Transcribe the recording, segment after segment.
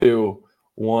2,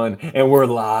 1, and we're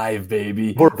live,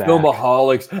 baby. We're back.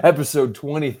 Filmaholics, episode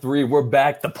 23. We're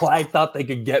back. The plague thought they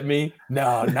could get me.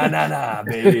 No, nah,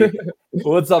 baby.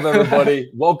 What's up,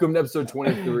 everybody? Welcome to episode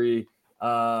 23.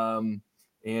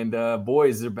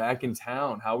 Boys, they're back in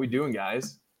town. How we doing,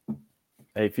 guys?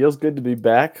 Hey, it feels good to be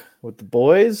back with the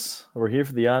boys. We're here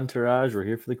for the entourage. We're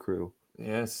here for the crew.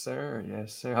 Yes, sir.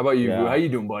 Yes, sir. How about you, Vu? How you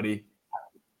doing, buddy?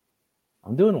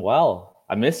 I'm doing well.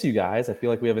 I miss you guys. I feel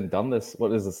like we haven't done this.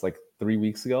 What is this, like 3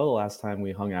 weeks ago, the last time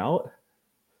we hung out?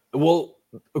 Well,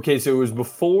 okay, so it was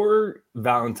before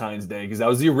Valentine's Day because that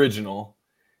was the original.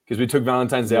 Because we took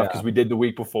Valentine's Day off because we did the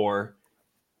week before.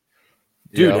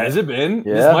 Dude, has it been?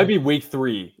 Yeah. This might be week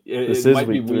 3. This might is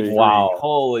be week week 3. 3. Wow.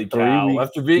 Holy cow.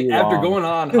 After going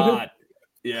on hot.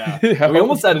 Yeah. We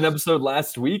almost had an episode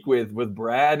last week with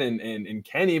Brad and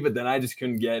Kenny, but then I just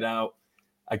couldn't get out.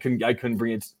 I couldn't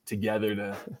bring it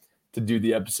together to do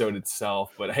the episode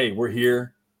itself. But hey, we're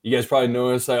here. You guys probably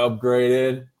noticed I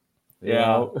upgraded.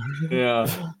 Yeah.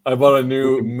 I bought a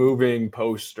new moving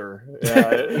poster.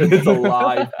 Yeah, it's a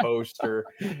live poster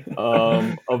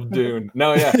of Dune.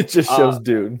 No, yeah, It just shows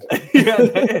Dune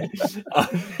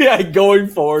going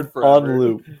forward forever. on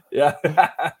loop. Yeah,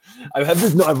 I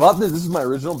bought this. This is my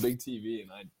original big TV,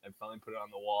 and I finally put it on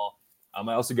the wall. I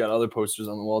also got other posters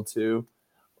on the wall too.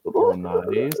 Oh,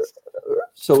 nice.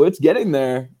 So it's getting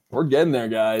there. We're getting there,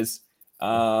 guys.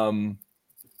 I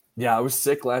was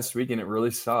sick last week, and it really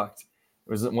sucked.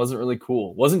 It wasn't really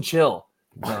cool. Wasn't chill.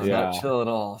 No, not chill at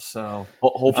all. So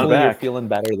Hopefully you're feeling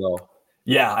better though.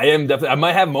 Yeah, I am definitely. I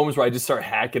might have moments where I just start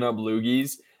hacking up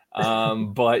loogies.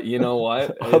 But you know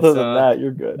what? Other than that,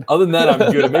 you're good. Other than that, I'm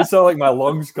good. It may sound like my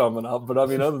lungs coming up, but I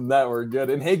mean, other than that, we're good.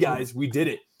 And hey, guys, we did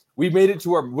it. We made it to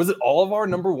was it all of our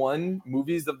number 1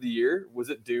 movies of the year? Was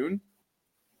it Dune?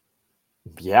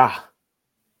 Yeah.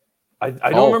 I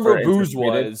don't remember what Vu's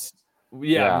anticipated? was.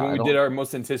 Yeah, when we did our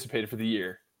most anticipated for the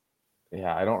year.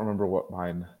 Yeah, I don't remember what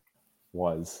mine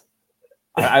was.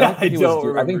 I don't think it was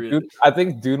Dune. I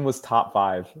think Dune was top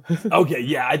 5. Okay,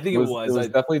 yeah, I think it was. It was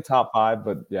definitely top 5,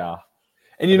 but yeah.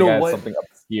 And you know what? Something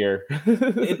obscure.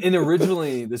 and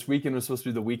originally, this weekend was supposed to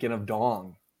be the weekend of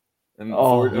Dong. And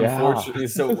unfortunately,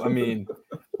 so I mean,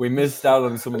 we missed out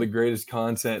on some of the greatest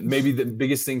content. Maybe the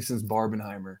biggest thing since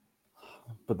Barbenheimer.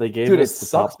 But they gave Dude, us it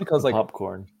sucks because like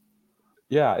popcorn.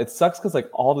 Yeah, it sucks because like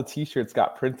all the T-shirts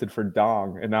got printed for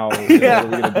Dong, and now what are we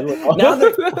gonna do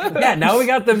with them? Now we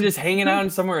got them just hanging out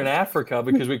somewhere in Africa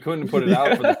because we couldn't put it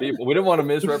out for the people. We didn't want to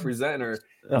misrepresent or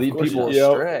lead people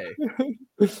astray.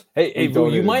 Hey,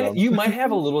 Vu, you might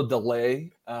have a little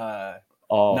delay.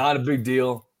 Not a big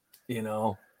deal, you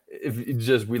know.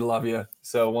 If we love you,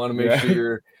 so want to make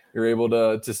sure you're able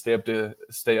to stay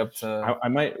up to. I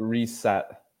might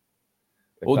reset.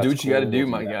 We'll do what you got to do,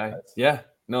 my guy. Yeah.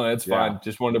 No, that's fine.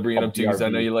 Just wanted to bring it up to you because I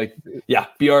know you like,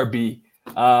 BRB.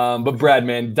 But Brad,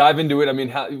 man, dive into it. I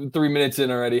mean, 3 minutes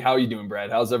in already. How are you doing,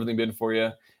 Brad? How's everything been for you?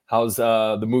 How's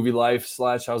the movie life /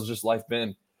 how's just life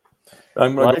been?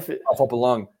 I'm going to up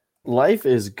along. Life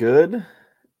is good.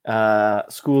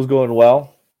 School's going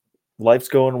well. Life's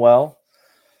going well.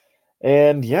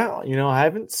 And yeah, I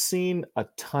haven't seen a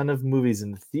ton of movies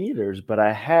in theaters, but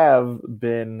I have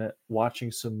been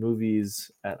watching some movies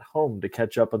at home to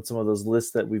catch up on some of those lists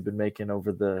that we've been making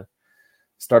over the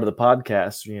start of the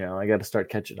podcast. I got to start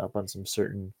catching up on some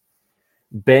certain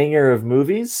banger of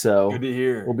movies. So good to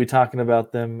hear. We'll be talking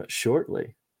about them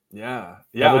shortly. Yeah.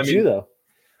 How about you, though?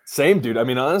 Same, dude. I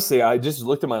mean, honestly, I just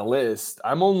looked at my list.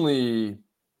 I'm only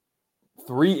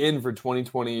 3 in for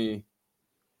 2020.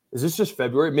 Is this just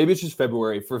February? Maybe it's just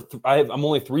February. I'm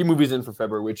only 3 movies in for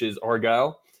February, which is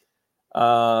Argyle,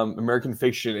 American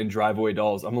Fiction, and Drive Away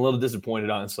Dolls. I'm a little disappointed,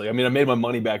 honestly. I mean, I made my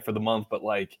money back for the month, but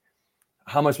like,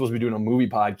 how am I supposed to be doing a movie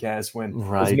podcast when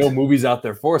there's no movies out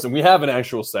there for us? And we have an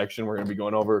actual section we're going to be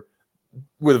going over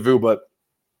with Vu, but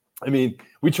I mean,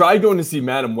 we tried going to see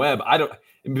Madam Web.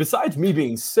 Besides me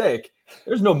being sick,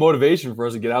 there's no motivation for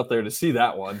us to get out there to see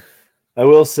that one. I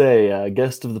will say,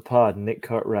 guest of the pod, Nick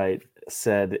Cartwright,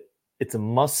 said it's a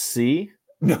must-see.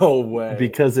 No way.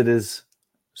 Because it is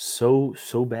so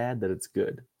bad that it's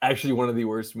good. Actually, one of the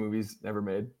worst movies ever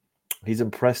made. He's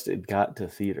impressed it got to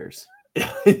theaters.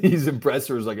 He's impressed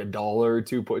there was like $1 or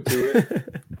 $2 put to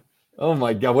it. Oh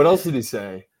my God. What else did he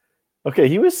say? Okay,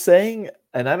 he was saying,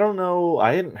 and I don't know,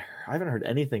 I haven't heard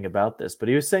anything about this, but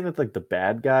he was saying that like the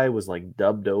bad guy was like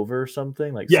dubbed over or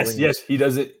something. Like yes, he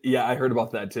does it. Yeah, I heard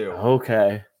about that too.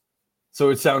 Okay.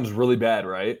 So it sounds really bad,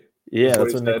 right? Yeah,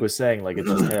 that's what Nick was saying. Like, it's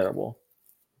just terrible.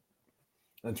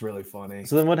 That's really funny.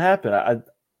 So then what happened?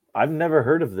 I've never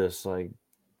heard of this. Like,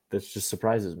 this just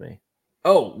surprises me.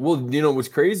 Oh, well, you know what's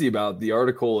crazy about the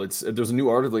article? There's a new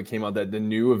article that came out that the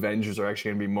new Avengers are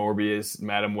actually going to be Morbius,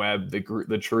 Madam Web,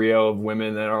 the trio of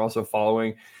women that are also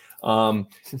following, and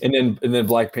then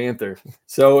Black Panther.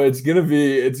 So it's gonna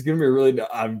be really.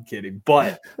 I'm kidding,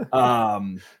 but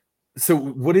so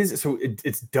what is it? So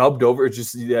it's dubbed over. It's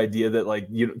just the idea that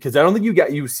like because I don't think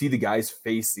you see the guy's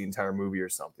face the entire movie or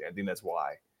something. I think that's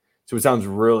why. So it sounds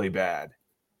really bad.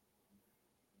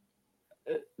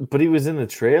 But he was in the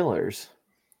trailers.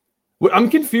 I'm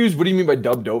confused. What do you mean by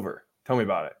dubbed over? Tell me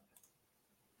about it.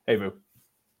 Hey, Vu.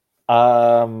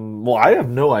 Well, I have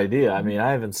no idea. I mean,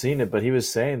 I haven't seen it, but he was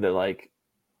saying that like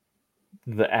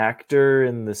the actor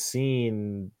in the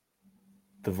scene,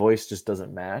 the voice just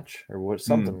doesn't match or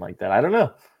something like that. I don't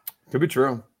know. Could be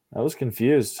true. I was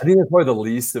confused. I think that's probably the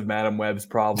least of Madam Web's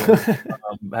problem,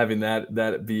 having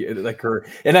that be occur.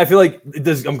 And I feel like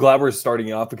I'm glad we're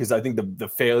starting off because I think the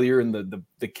failure and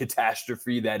the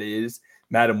catastrophe that is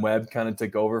Madam Web kind of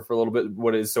took over for a little bit.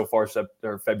 What is so far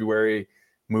February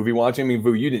movie watching? I mean,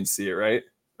 Vu, you didn't see it, right?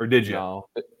 Or did you? No,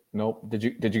 nope. Did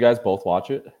you guys both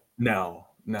watch it? No.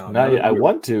 I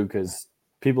want to because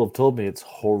people have told me it's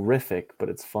horrific, but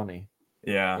it's funny.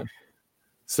 Yeah.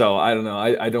 So I don't know.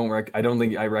 I don't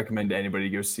think I recommend anybody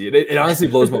go see it. It honestly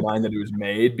blows my mind that it was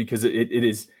made because it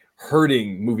is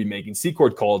hurting movie making.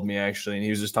 Secord called me actually, and he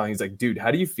was just talking. He's like, "Dude, how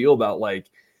do you feel about like?"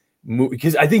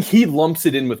 Because I think he lumps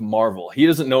it in with Marvel. He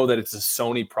doesn't know that it's a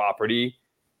Sony property.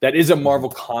 That is a Marvel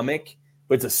comic,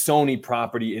 but it's a Sony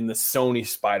property in the Sony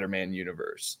Spider-Man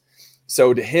universe.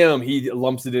 So to him, he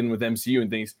lumps it in with MCU and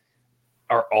thinks,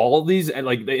 are all of these and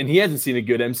he hasn't seen a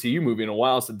good MCU movie in a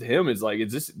while. So to him, it's like,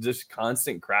 is this just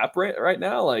constant crap right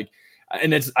now? Like,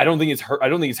 and I don't think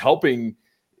it's helping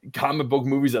comic book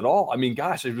movies at all. I mean,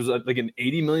 gosh, it was like an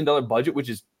 $80 million budget, which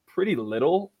is pretty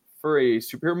little for a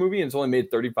superhero movie, and it's only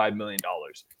made $35 million.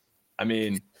 I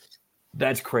mean,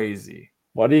 that's crazy.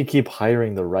 Why do you keep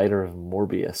hiring the writer of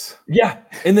Morbius? Yeah,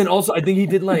 and then also I think he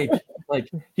did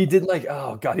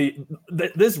oh god,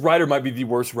 this writer might be the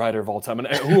worst writer of all time, and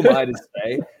who am I to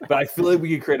say? But I feel like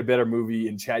we could create a better movie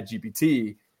in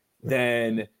ChatGPT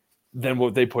than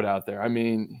what they put out there. I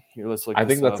mean, here, let's look. I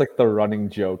think that's like the running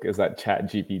joke is that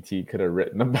ChatGPT could have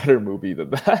written a better movie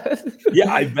than that.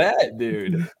 Yeah, I bet,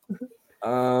 dude.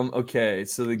 Okay,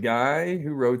 so the guy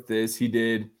who wrote this, he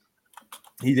did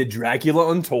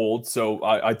Dracula Untold, so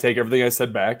I take everything I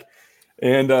said back,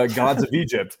 and Gods of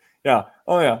Egypt. Yeah.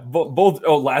 Oh yeah. Both.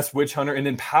 Last Witch Hunter, and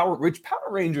then Power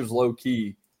Rangers. Low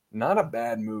key, not a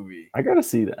bad movie. I gotta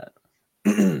see that.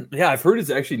 Yeah, I've heard it's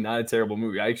actually not a terrible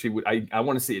movie. I actually would. I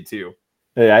want to see it too.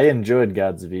 Hey, I enjoyed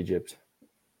Gods of Egypt.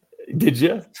 Did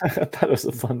you? I thought it was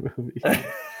a fun movie.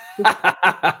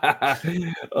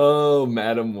 Oh,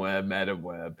 Madam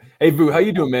Web. Hey, Vu, how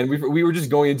you doing, man? We were just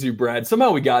going into Brad.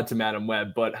 Somehow we got to Madam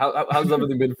Web, but how's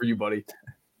everything been for you, buddy?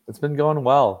 It's been going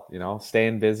well.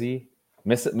 Staying busy.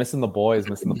 Missing the boys,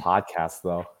 missing the podcast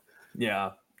though.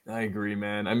 Yeah, I agree,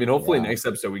 man. I mean, hopefully next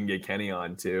episode we can get Kenny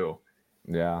on too.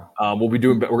 Yeah. We'll be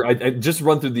doing. I just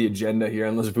run through the agenda here.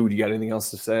 Unless Vu, you got anything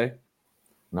else to say?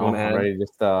 No, I'm ready.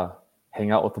 Just hang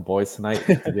out with the boys tonight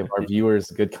to give our viewers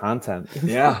good content.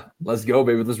 Yeah, let's go,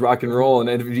 baby. Let's rock and roll.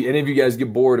 And if any of you guys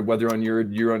get bored, whether you're on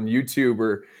YouTube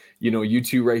or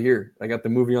YouTube right here, I got the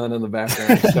movie on in the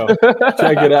background, so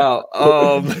check it out.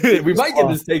 We might get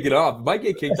this taken off. We might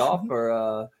get kicked off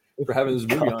for having this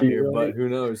movie on here, but who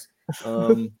knows?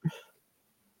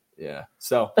 Yeah.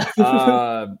 So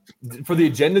for the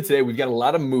agenda today, we've got a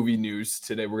lot of movie news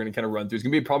today. We're going to kind of run through. It's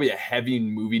going to be probably a heavy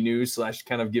movie news /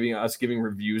 kind of giving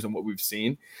reviews on what we've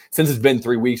seen. Since it's been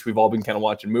 3 weeks, we've all been kind of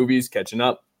watching movies, catching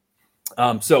up.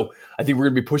 So I think we're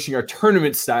going to be pushing our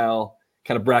tournament style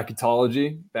kind of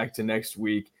bracketology back to next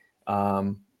week.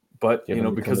 But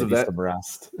because of that, some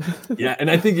rest. Yeah. And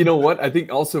I think, you know what? I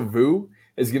think also Vu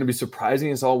is going to be surprising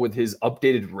us all with his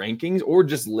updated rankings or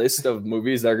just list of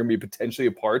movies that are going to be potentially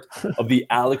a part of the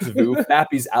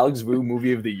Fappy's Alex Vu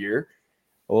movie of the year.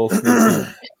 So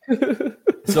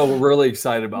we're really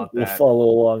excited about that. We'll follow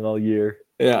along all year.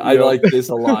 Yeah, I like this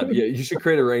a lot. Yeah, you should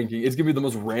create a ranking. It's going to be the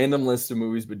most random list of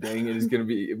movies, but dang it, it's going to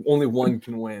be only one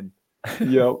can win.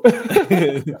 Yep.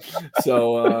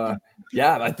 So,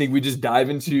 I think we just dive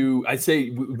into, I'd say,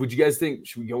 would you guys think,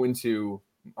 should we go into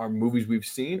our movies we've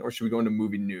seen or should we go into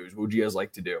movie news? What would you guys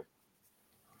like to do?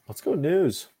 Let's go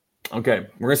news. Okay,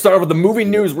 we're going to start off with the movie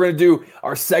news. We're going to do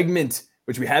our segment,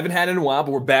 which we haven't had in a while,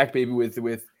 but we're back, baby, with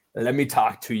Let Me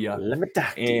Talk to You. Let me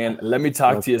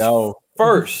talk to you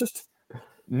first.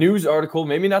 News article,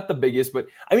 maybe not the biggest, but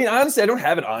I mean, honestly, I don't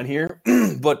have it on here,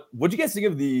 but what do you guys think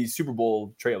of the Super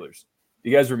Bowl trailers? Do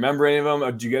you guys remember any of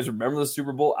them? Do you guys remember the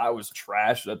Super Bowl? I was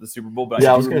trashed at the Super Bowl, but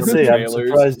I was going to say, I'm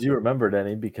surprised you remembered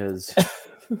any because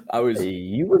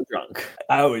you were drunk.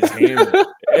 I was hammered,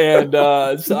 and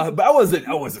so I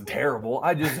wasn't terrible.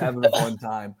 I just having a fun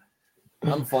time.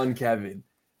 I'm fun, Kevin.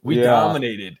 We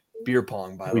dominated beer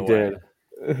pong, by the way.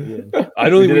 We did. I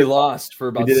don't think we lost for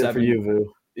about 7. It for you,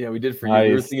 Vu. Yeah, we did for you.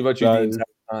 We were thinking about you the entire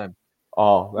time.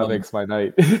 Oh, that makes my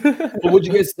night. But what'd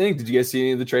you guys think? Did you guys see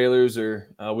any of the trailers, or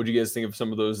what'd you guys think of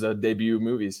some of those debut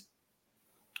movies?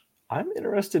 I'm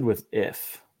interested with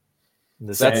If.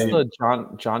 That's the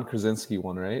John Krasinski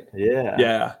one, right?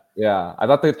 Yeah. I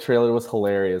thought the trailer was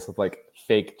hilarious with like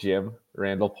fake Jim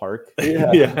Randall Park.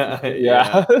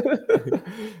 Yeah.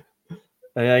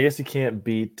 I guess you can't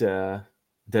beat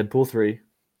Deadpool 3.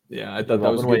 Yeah, I thought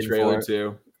that was a good trailer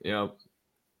too. Yeah.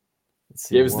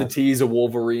 Gave us the tease of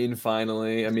Wolverine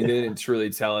finally. I mean, they didn't truly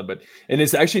tell it, and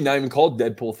it's actually not even called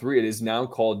Deadpool 3. It is now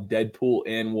called Deadpool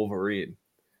and Wolverine.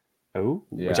 Oh,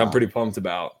 which I'm pretty pumped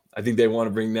about. I think they want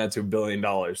to bring that to $1 billion.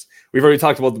 We've already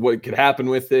talked about what could happen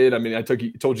with it. I mean, I told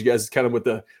you guys kind of what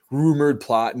the rumored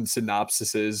plot and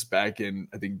synopsis is back in,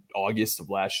 I think, August of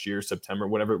last year, September,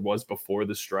 whatever it was before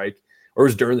the strike, or it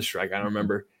was during the strike. I don't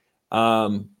remember.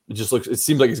 It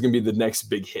seems like it's going to be the next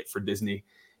big hit for Disney.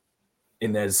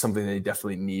 And that is something they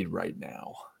definitely need right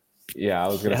now. Yeah, I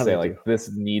was going to say, this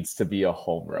needs to be a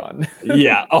home run.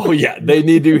 Yeah. Oh, yeah. They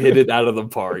need to hit it out of the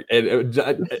park. And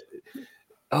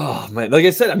oh, man. Like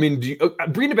I said, I mean,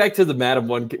 bring it back to the Madam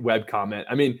Web comment.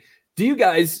 I mean, do you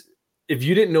guys, if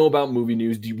you didn't know about movie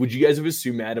news, would you guys have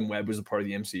assumed Madam Web was a part of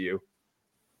the MCU?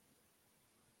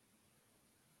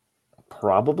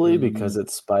 Probably because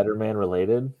it's Spider-Man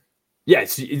related.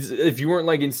 Yes, if you weren't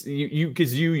like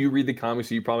because you read the comics,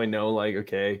 so you probably know like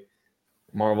okay,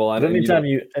 Marvel. Anytime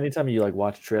you like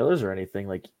watch trailers or anything,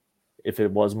 like if it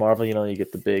was Marvel, you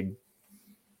get the big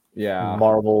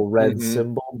Marvel red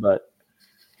symbol. But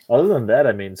other than that,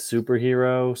 I mean,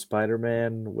 superhero,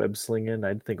 Spider-Man, web slinging,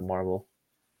 I'd think Marvel.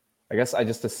 I guess I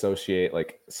just associate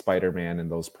like Spider-Man and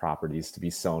those properties to be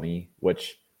Sony,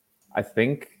 which I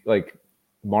think like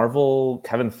Marvel,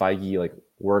 Kevin Feige like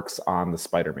works on the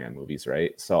Spider-Man movies,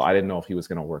 right? So I didn't know if he was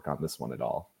going to work on this one at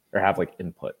all or have like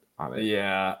input on it.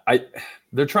 Yeah,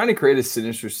 they're trying to create a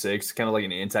Sinister Six, kind of like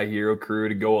an anti-hero crew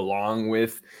to go along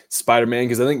with Spider-Man,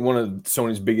 because I think one of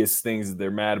Sony's biggest things that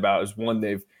they're mad about is one,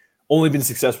 they've only been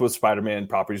successful with Spider-Man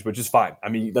properties, which is fine. I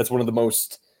mean, that's one of the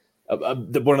most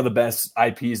one of the best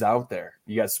IPs out there.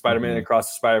 You got Spider-Man Across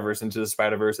the Spider-Verse, Into the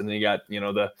Spider-Verse, and then you got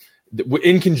the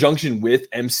in conjunction with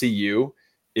MCU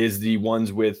is the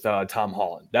ones with Tom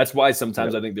Holland. That's why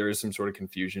sometimes I think there is some sort of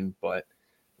confusion, but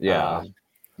I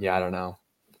don't know.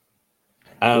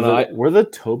 Were the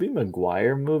Tobey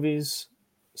Maguire movies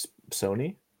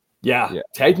Sony? Yeah.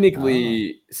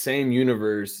 Technically same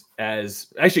universe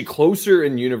as, actually closer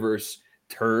in universe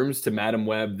terms to Madam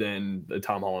Web than the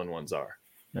Tom Holland ones are.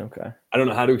 Okay. I don't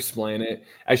know how to explain it.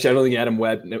 Actually, I don't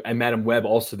think Madam Web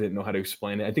also didn't know how to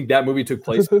explain it. I think that movie took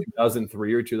place in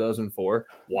 2003 or 2004.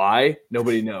 Why?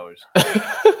 Nobody knows.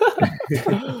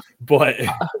 But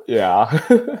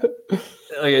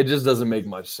like it just doesn't make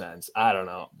much sense. I don't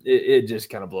know. It just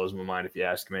kind of blows my mind if you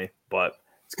ask me. But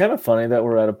it's kind of funny that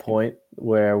we're at a point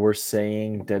where we're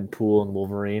saying Deadpool and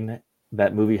Wolverine,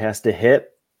 that movie has to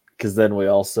hit, because then we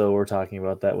also were talking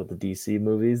about that with the DC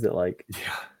movies that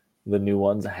the new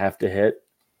ones have to hit.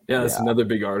 Yeah, that's another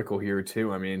big article here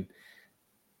too. I mean,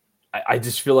 I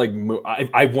just feel like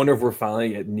I wonder if we're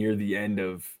finally at near the end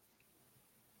of,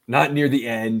 not near the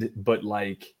end, but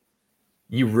like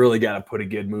you really got to put a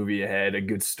good movie ahead, a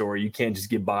good story. You can't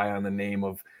just get by on the name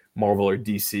of Marvel or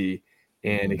DC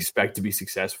and expect to be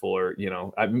successful, or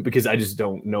because I just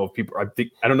don't know if people.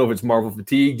 I don't know if it's Marvel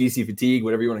fatigue, DC fatigue,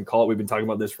 whatever you want to call it. We've been talking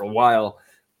about this for a while,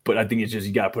 but I think it's just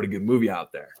you got to put a good movie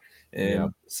out there.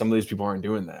 And some of these people aren't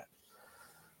doing that.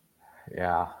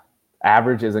 Yeah.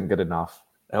 Average isn't good enough.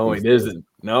 No, it isn't.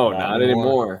 No, not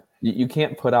anymore. You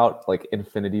can't put out like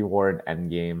Infinity War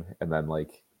and Endgame and then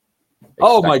like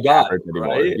oh my God,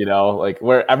 right? Like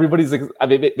where everybody's I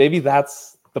mean, maybe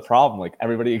that's the problem. Like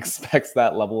everybody expects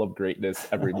that level of greatness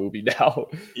every movie now.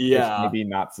 Yeah. Maybe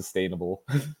not sustainable.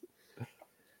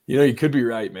 You could be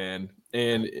right, man.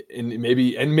 And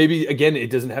maybe again, it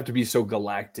doesn't have to be so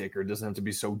galactic, or it doesn't have to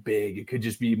be so big. It could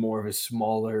just be more of a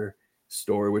smaller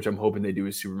story, which I'm hoping they do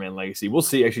with Superman Legacy. We'll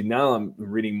see. Actually, now I'm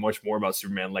reading much more about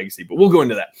Superman Legacy, but we'll go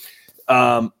into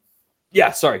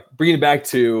that. Sorry. Bringing it back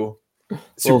to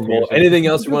Super Bowl. Anything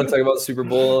else you want to talk about Super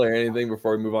Bowl or anything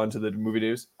before we move on to the movie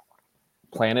news?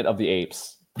 Planet of the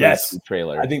Apes. Yes,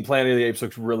 trailer. I think Planet of the Apes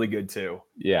looks really good too.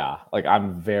 Yeah, like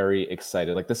I'm very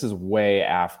excited. Like this is way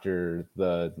after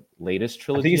the latest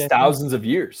trilogy. I think it's thousands of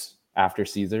years after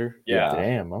Caesar. Yeah.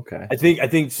 Damn. Okay. I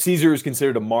think Caesar is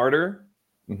considered a martyr,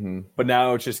 Mm-hmm. but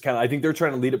now it's just kind of. I think they're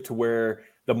trying to lead up to where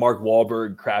the Mark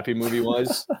Wahlberg crappy movie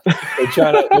was. they're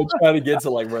trying to get to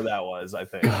like where that was. I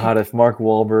think. God, if Mark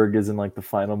Wahlberg is in like the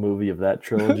final movie of that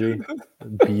trilogy,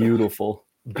 beautiful.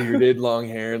 Bearded, long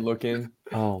hair looking.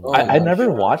 Oh, I my never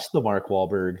God. watched the Mark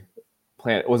Wahlberg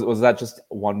Planet. Was that just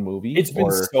one movie? It's been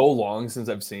so long since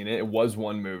I've seen it. It was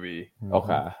one movie.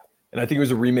 Okay. And I think it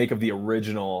was a remake of the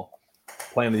original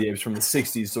Planet of the Apes from the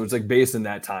 60s. So it's like based in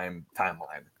that timeline.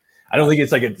 I don't think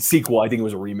it's like a sequel. I think it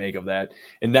was a remake of that.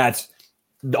 And that's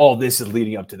all this is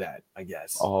leading up to that, I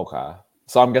guess. Oh, okay.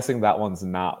 So I'm guessing that one's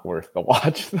not worth the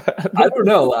watch. I don't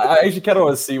know. I actually kind of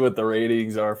want to see what the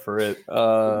ratings are for it.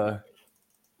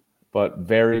 But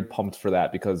very pumped for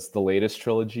that because the latest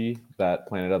trilogy that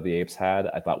Planet of the Apes had,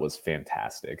 I thought was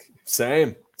fantastic.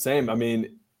 Same. I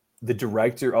mean, the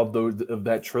director of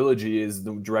that trilogy is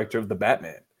the director of the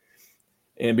Batman,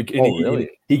 and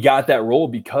really? he got that role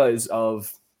because of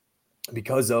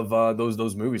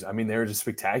those movies. I mean, they're just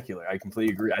spectacular. I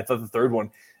completely agree. I thought the third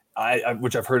one,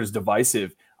 which I've heard is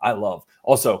divisive, I love.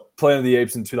 Also, Planet of the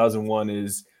Apes in 2001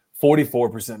 is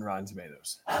 44% Rotten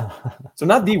Tomatoes. So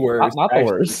not the worst. Not the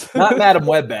worst. Not Madam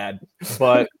Web bad,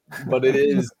 but it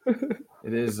is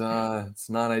it's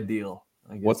not ideal.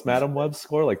 I guess. What's Madam Web's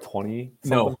score? Like 20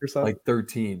 No, percent? like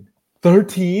 13.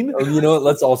 13? Oh, you know what?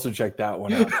 Let's also check that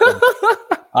one out.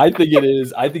 I think it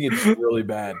is. I think it's really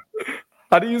bad.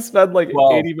 How do you spend like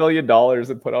 $80 million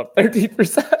and put out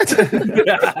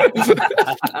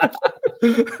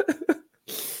 13%?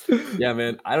 Yeah,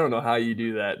 man. I don't know how you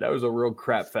do that. That was a real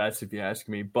crap fest, if you ask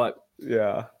me. But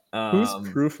yeah, who's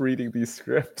proofreading these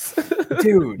scripts,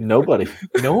 dude? Nobody.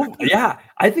 No. Yeah,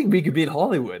 I think we could be in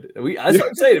Hollywood. That's what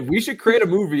I'm saying. We should create a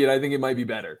movie, and I think it might be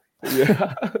better.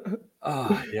 Yeah.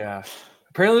 Yeah.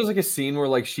 Apparently, there's like a scene where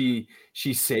like she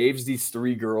saves these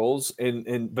three girls,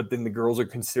 but then the girls are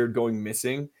considered going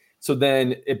missing. So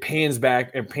then it pans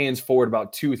forward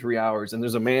about 2-3 hours, and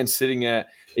there's a man sitting at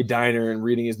a diner and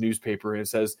reading his newspaper, and it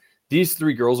says, "These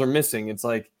three girls are missing." It's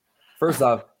like, first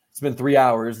off, it's been 3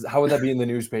 hours. How would that be in the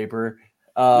newspaper?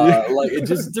 Like it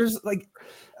just there's like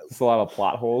it's a lot of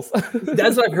plot holes.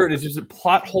 That's what I've heard. It's just a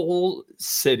plot hole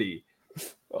city.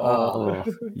 Oh,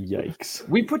 yikes!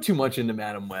 We put too much into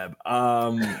Madam Web.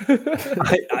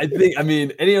 I think. I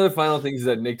mean, any other final things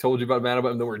that Nick told you about Madam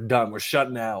Web? Then we're done. We're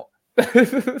shutting out.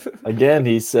 Again,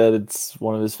 he said it's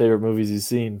one of his favorite movies he's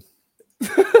seen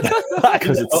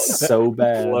because it's so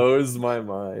bad. Blows my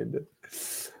mind.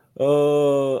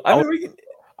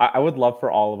 I would love for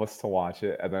all of us to watch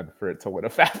it and then for it to win a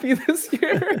Fappy this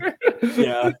year.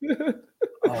 Yeah.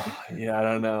 Yeah, I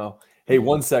don't know. Hey,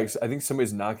 one sec. I think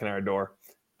somebody's knocking on our door.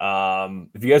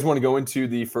 If you guys want to go into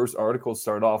the first article,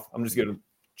 start off. I'm just gonna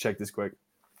check this quick.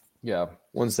 Yeah,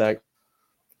 one sec.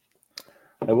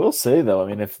 I will say though, I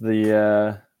mean, if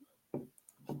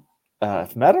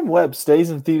Madam Web stays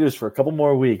in theaters for a couple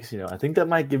more weeks, I think that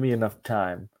might give me enough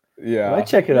time. Yeah, I might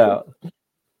check it out.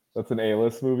 That's an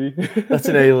A-list movie. That's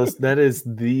an A-list. That is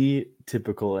the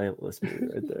typical A-list movie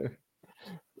right there.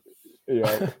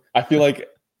 Yeah, I feel like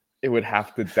it would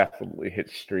have to definitely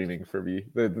hit streaming for me.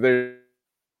 There's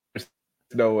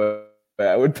no way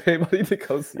I would pay money to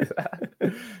go see that.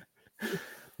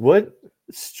 What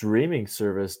streaming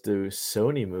service do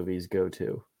Sony movies go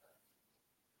to?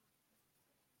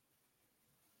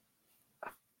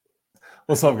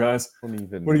 What's up, guys? What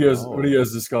are you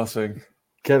guys discussing?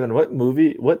 Kevin,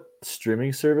 what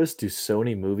streaming service do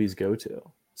Sony movies go to?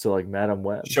 So like Madam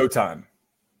Web. Showtime.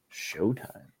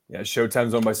 Yeah,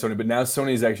 Showtime's owned by Sony, but now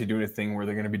Sony is actually doing a thing where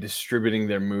they're going to be distributing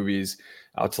their movies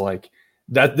out to like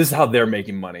that. This is how they're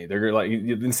making money. They're going to like,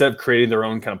 instead of creating their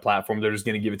own kind of platform, they're just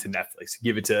going to give it to Netflix,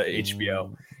 give it to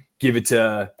HBO, give it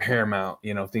to Paramount,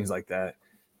 things like that.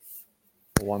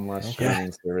 One less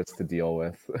streaming service to deal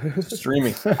with.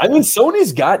 Streaming. I mean,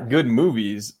 Sony's got good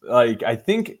movies. Like, I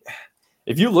think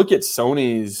if you look at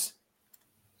Sony's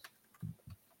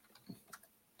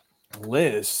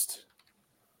list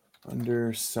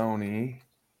under Sony.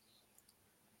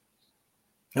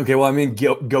 Okay, well, I mean,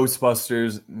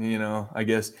 Ghostbusters, I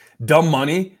guess. Dumb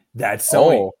Money, that's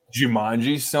Sony. Oh.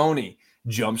 Jumanji, Sony.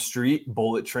 Jump Street,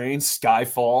 Bullet Train,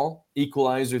 Skyfall,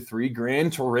 Equalizer 3,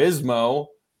 Gran Turismo.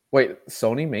 Wait,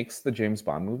 Sony makes the James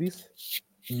Bond movies?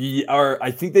 Yeah,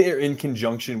 I think they are in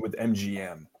conjunction with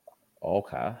MGM.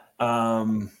 Okay.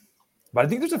 But I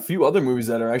think there's a few other movies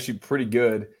that are actually pretty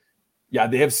good. Yeah,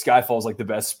 they have Skyfall's like the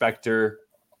best Spectre.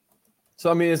 So,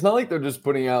 I mean, it's not like they're just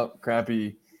putting out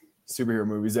crappy superhero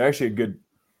movies. They're actually a good.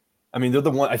 I mean, they're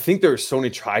the one. I think they're Sony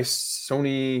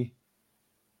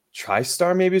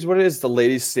TriStar, maybe is what it is. The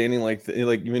lady standing like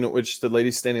the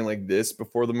lady standing like this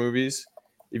before the movies.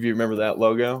 If you remember that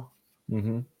logo,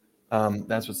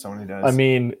 that's what Sony does. I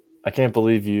mean, I can't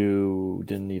believe you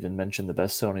didn't even mention the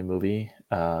best Sony movie,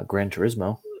 Gran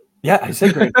Turismo. Yeah, I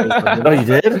said Gran Turismo. Oh, you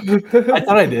did? I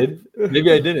thought I did.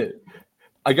 Maybe I didn't.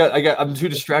 I'm too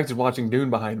distracted watching Dune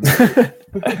behind me.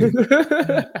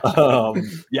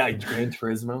 Yeah, Gran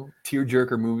Turismo,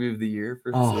 tearjerker movie of the year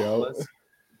for Cialis.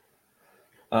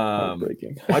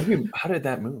 Heartbreaking. How did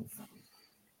that move?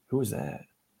 Who was that?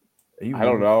 I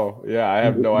don't know. Yeah, I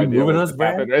have no You idea. moving what us,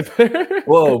 Brad? happened right there.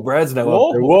 Whoa, Brad's now Whoa.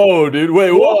 up there. Whoa, dude.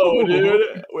 Wait, whoa,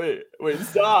 dude. Wait,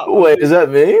 stop. Wait, is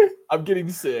that me? I'm getting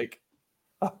sick.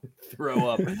 Throw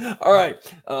up. All right.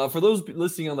 For those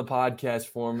listening on the podcast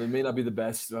form, it may not be the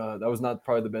best. That was not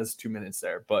probably the best 2 minutes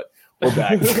there, but we're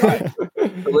back. All right.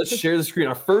 So let's share the screen.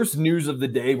 Our first news of the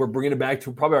day, we're bringing it back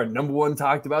to probably our number one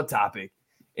talked about topic,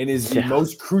 and is the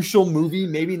most crucial movie,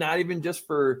 maybe not even just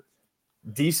for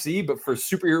DC, but for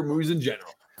superhero movies in general.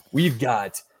 We've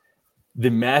got the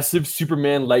massive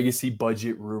Superman legacy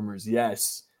budget rumors.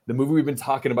 Yes, the movie we've been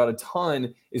talking about a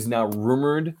ton is now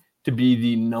rumored to be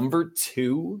the number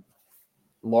 2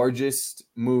 largest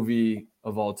movie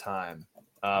of all time.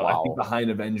 I think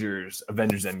behind Avengers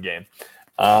Endgame.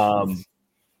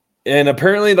 And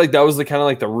apparently, like, that was the kind of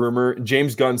like the rumor.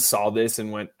 James Gunn saw this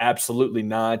and went, absolutely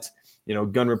not.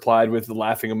 Gunn replied with the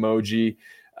laughing emoji.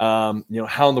 How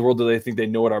in the world do they think they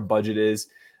know what our budget is?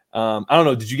 I don't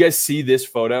know. Did you guys see this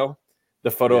photo?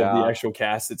 The photo of the actual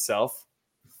cast itself?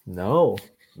 No.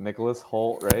 Nicholas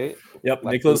Hoult, right? Yep.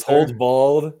 Nicholas Hoult,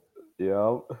 bald.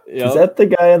 Yep. Is that the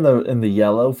guy in the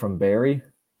yellow from Barry?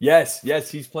 Yes.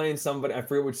 He's playing somebody. I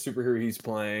forget which superhero he's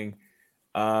playing.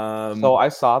 So I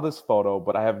saw this photo,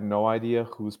 but I have no idea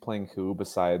who's playing who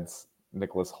besides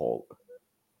Nicholas Hoult.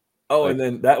 Oh, and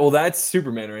then that's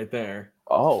Superman right there.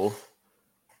 Oh,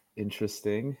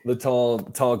 interesting. The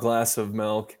tall glass of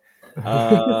milk.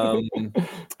 I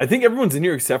think everyone's in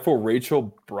here except for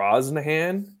Rachel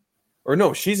Brosnahan. Or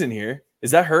no, she's in here.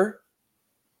 Is that her?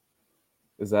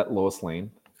 Is that Lois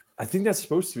Lane? I think that's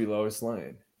supposed to be Lois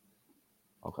Lane.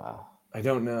 Okay. I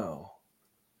don't know.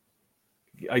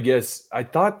 I guess I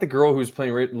thought the girl who was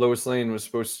playing Lois Lane was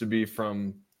supposed to be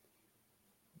from.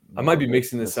 I might be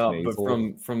mixing this up, but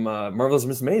from Marvelous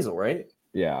Miss Maisel, right?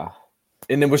 Yeah.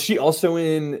 And then was she also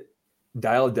in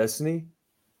Dial of Destiny?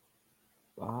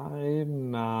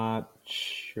 I'm not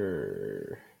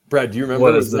sure. Brad, do you remember?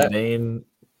 What is the main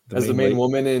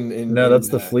woman in? No, that's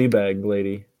the Fleabag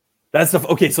lady. That's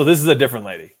okay. So this is a different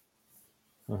lady.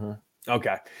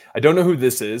 Okay, I don't know who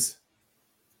this is.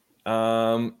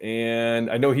 And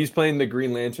I know he's playing the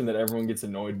Green Lantern that everyone gets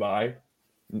annoyed by.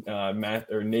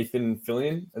 Nathan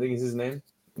Fillion, I think is his name.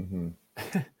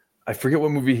 I forget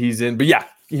what movie he's in, but yeah,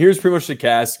 here's pretty much the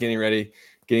cast getting ready,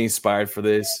 getting inspired for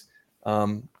this.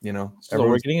 So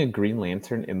we're getting a Green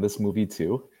Lantern in this movie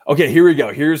too. Okay, here we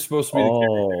go. Here's supposed to be the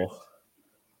character.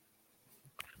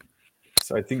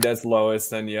 So I think that's Lois.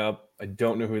 Then I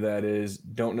don't know who that is.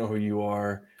 Don't know who you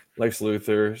are. Lex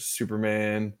Luthor,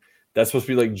 Superman. That's supposed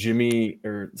to be like Jimmy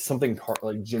or something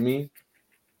like Jimmy.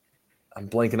 I'm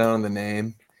blanking out on the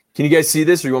name. Can you guys see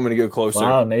this, or you want me to go closer?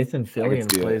 Wow, Nathan Fillion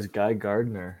plays Guy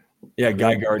Gardner. Yeah,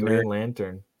 Guy Gardner. Green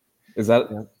Lantern. Is that?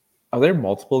 Are there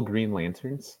multiple Green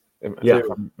Lanterns? Yeah,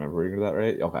 if I'm remembering that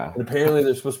right. Okay. And apparently,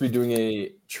 they're supposed to be doing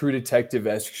a True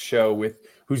Detective-esque show with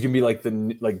who's gonna be like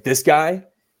this guy,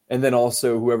 and then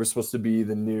also whoever's supposed to be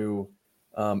the new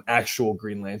actual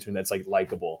Green Lantern that's like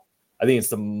likable. I think it's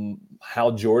the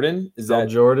Hal Jordan. Is Hal that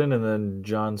Jordan, and then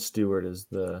John Stewart is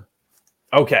the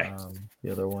the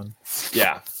other one.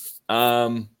 Yeah.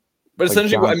 But like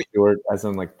essentially, John Stewart, as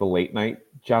in like the late night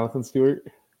Jonathan Stewart.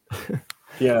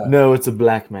 Yeah. No, it's a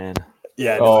black man.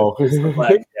 Yeah. Oh,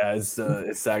 it's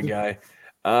that guy.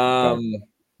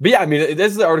 But yeah, I mean,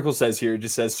 as the article says here, it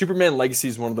just says Superman Legacy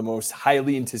is one of the most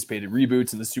highly anticipated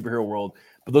reboots in the superhero world,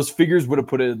 but those figures would have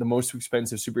put it at the most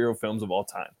expensive superhero films of all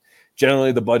time.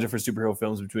 Generally, the budget for superhero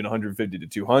films is between 150 to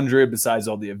 200, besides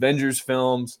all the Avengers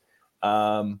films.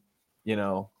 I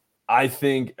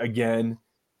think, again,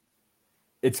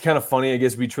 it's kind of funny. I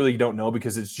guess we truly don't know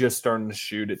because it's just starting to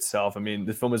shoot itself. I mean,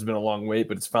 the film has been a long wait,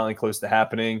 but it's finally close to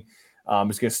happening.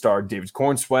 It's going to star David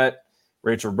Cornsweet,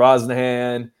 Rachel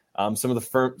Brosnahan. Some of the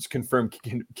firm's confirmed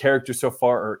characters so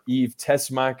far are Eve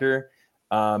Tessmacher,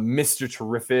 Mr.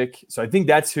 Terrific. So I think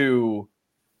that's who,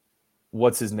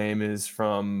 what's his name is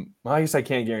from. Well, I guess I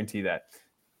can't guarantee that.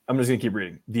 I'm just going to keep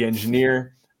reading. The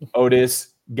Engineer,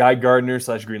 Otis, Guy Gardner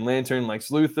 / Green Lantern, Lex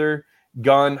Luthor,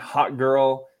 Gunn, Hot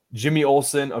Girl, Jimmy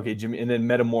Olsen. Okay, Jimmy, and then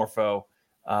Metamorpho.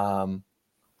 And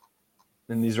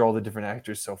these are all the different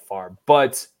actors so far.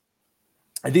 But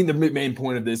I think the main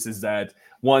point of this is that,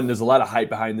 one, there's a lot of hype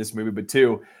behind this movie, but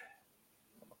two,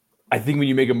 I think when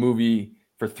you make a movie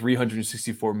for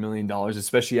 $364 million,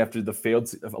 especially after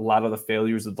a lot of the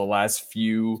failures of the last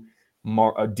few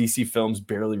DC films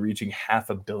barely reaching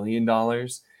 $500 million.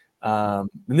 And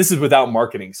this is without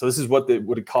marketing. So this is what it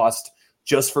would cost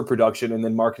just for production. And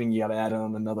then marketing, you got to add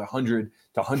on another $100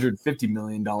 to $150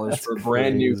 million for a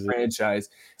brand new franchise.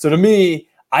 So to me,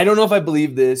 I don't know if I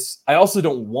believe this. I also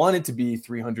don't want it to be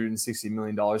 $360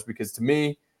 million because to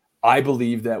me, I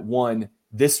believe that, one,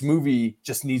 this movie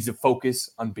just needs to focus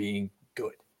on being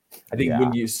good. I think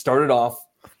when you started off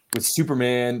with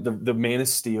Superman, the Man of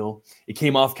Steel, it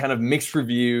came off kind of mixed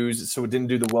reviews, so it didn't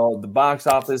do well at the box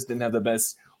office, didn't have the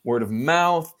best word of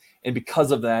mouth, and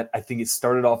because of that, I think it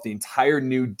started off the entire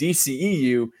new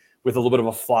DCEU with a little bit of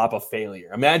a flop, of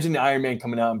failure. Imagine Iron Man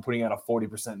coming out and putting out a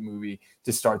 40% movie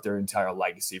to start their entire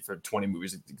legacy for 20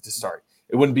 movies to start.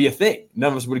 It wouldn't be a thing.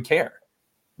 None of us would care,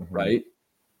 right?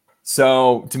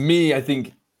 So to me, I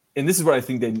think, and this is what I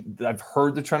think that I've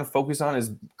heard they're trying to focus on,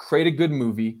 is create a good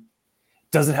movie.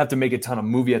 Doesn't have to make a ton of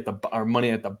money at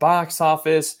the box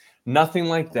office, nothing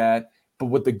like that. But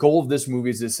what the goal of this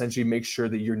movie is to essentially make sure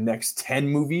that your next 10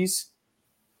 movies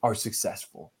are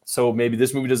successful. So maybe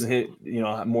this movie doesn't hit,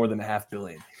 more than $500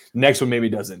 million. Next one maybe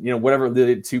doesn't. Whatever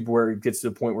where it gets to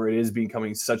the point where it is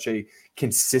becoming such a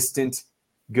consistent,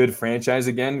 good franchise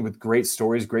again with great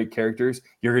stories, great characters,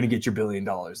 you're going to get your $1 billion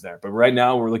there. But right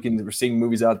now we're seeing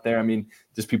movies out there. I mean,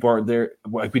 just people aren't there.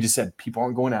 Like we just said, people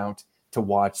aren't going out to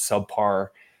watch subpar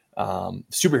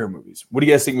superhero movies. What do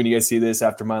you guys think when you guys see this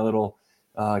after my little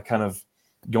kind of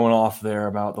going off there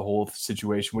about the whole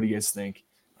situation? What do you guys think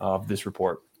of this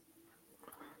report?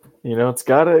 It's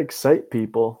got to excite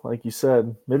people. Like you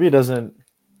said, maybe it doesn't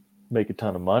make a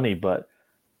ton of money, but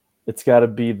it's got to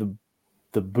be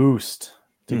the boost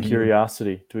to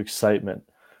curiosity, to excitement.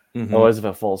 Otherwise, if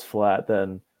it falls flat,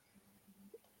 then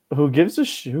who gives a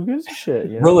shit?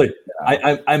 Really?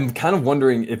 I'm kind of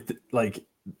wondering if,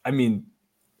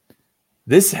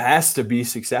 this has to be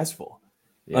successful.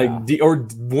 Or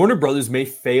Warner Brothers may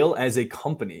fail as a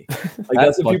company.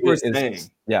 That's what people are saying.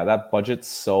 That budget's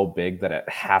so big that it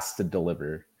has to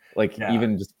deliver.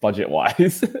 Even just budget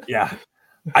wise.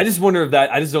 I just wonder if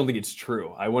I just don't think it's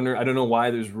true. I don't know why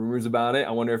there's rumors about it.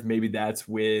 I wonder if maybe that's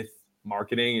with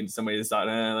marketing and somebody just thought,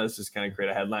 let's just kind of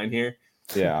create a headline here.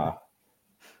 Yeah.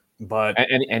 But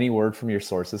any word from your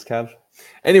sources, Kev?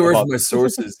 Any word from my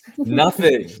sources?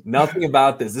 Nothing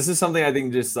about this. This is something I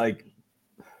think just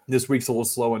this week's a little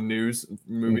slow on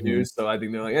movie news. So I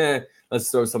think they're like,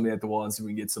 let's throw something at the wall and see if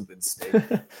we can get something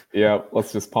stable.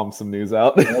 Let's just pump some news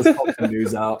out. Let's pump some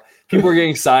news out. People are getting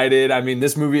excited. I mean,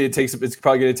 this movie, it's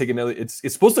probably going to take another, it's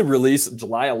supposed to release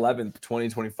July 11th,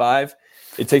 2025.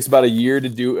 It takes about a year to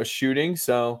do a shooting.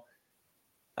 So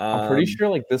I'm pretty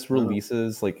sure this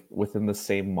releases within the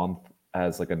same month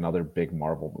as another big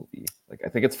Marvel movie. I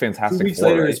think it's Fantastic 2 weeks Four,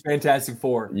 later right? is Fantastic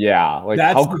Four. Yeah.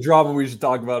 That's the drama we should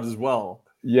talk about as well.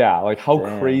 Yeah, how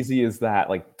crazy is that?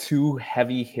 Two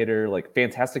heavy hitter,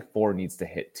 Fantastic Four needs to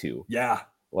hit too. Yeah.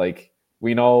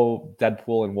 We know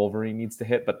Deadpool and Wolverine needs to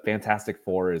hit, but Fantastic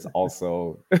Four is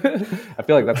also I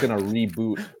feel like that's gonna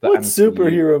reboot the what MCU.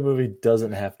 Superhero movie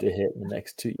doesn't have to hit in the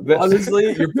next 2 years?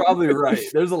 Honestly, you're probably right.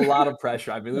 There's a lot of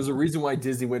pressure. I mean, there's a reason why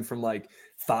Disney went from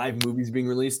 5 movies being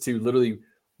released to literally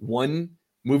 1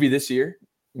 movie this year.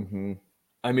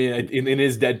 I mean, it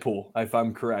is Deadpool, if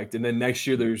I'm correct. And then next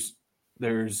year there's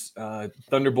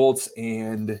Thunderbolts,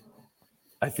 and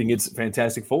I think it's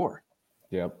Fantastic Four.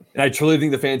 Yep. And I truly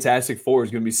think the Fantastic Four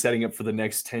is going to be setting up for the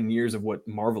next 10 years of what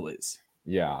Marvel is.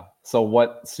 Yeah. So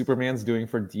what Superman's doing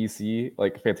for DC,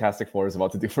 Fantastic Four is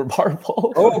about to do for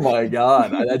Marvel. Oh my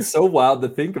God. That's so wild to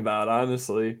think about,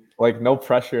 honestly. No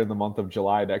pressure in the month of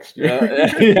July next year.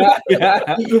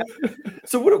 Yeah.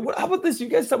 So how about this? You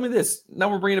guys tell me this. Now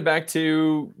we're bringing it back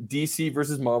to DC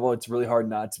versus Marvel. It's really hard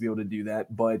not to be able to do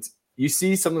that. But you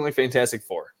see something like Fantastic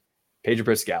Four, Pedro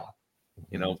Pascal,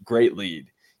 great lead.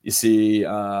 You see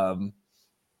Yvonne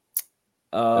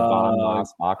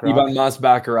Moss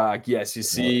Baccarat. Yes, you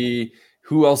see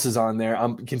who else is on there?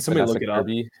 Can somebody look it up?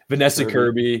 Vanessa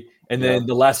Kirby. And then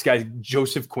the last guy,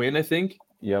 Joseph Quinn, I think.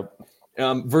 Yep.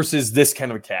 Versus this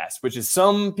kind of a cast, which is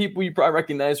some people you probably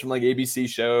recognize from ABC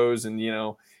shows and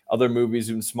other movies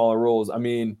in smaller roles. I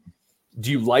mean, do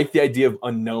you like the idea of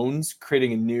unknowns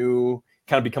creating a new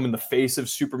kind of becoming the face of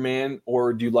Superman,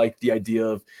 or do you like the idea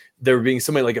of there being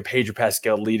somebody like a Pedro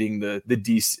Pascal leading the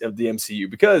DC of the MCU?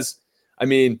 Because I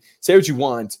mean, say what you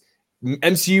want,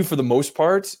 MCU for the most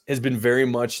part has been very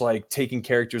much like taking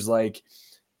characters like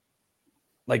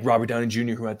Robert Downey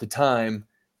Jr., who at the time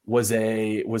was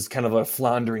kind of a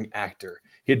floundering actor.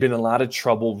 He had been in a lot of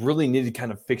trouble, really needed to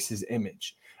kind of fix his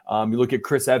image. You look at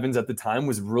Chris Evans at the time,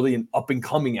 was really an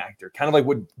up-and-coming actor, kind of like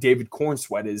what David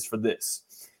Cornsweet is for this.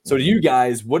 So to you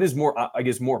guys, what is more, I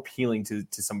guess, more appealing to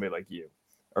somebody like you?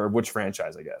 Or which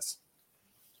franchise, I guess?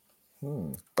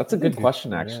 That's a good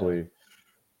question, actually.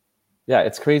 Yeah,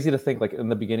 it's crazy to think, like, in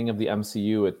the beginning of the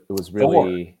MCU, it was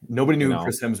really... Nobody knew who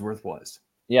Chris Hemsworth was.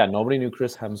 Yeah, nobody knew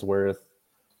Chris Hemsworth.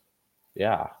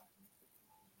 Yeah.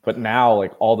 But now,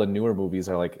 like, all the newer movies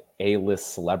are, like,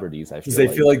 A-list celebrities, I feel like.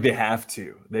 They feel like they have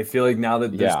to. They feel like now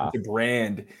that there's such a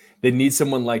brand, they need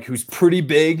someone, like, who's pretty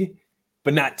big,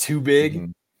 but not too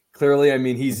big. Clearly, I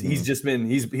mean, he's been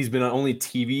on only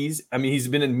TVs. I mean, he's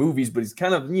been in movies, but he's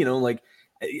kind of, like,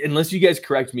 unless you guys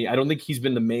correct me, I don't think he's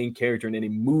been the main character in any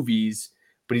movies,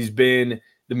 but he's been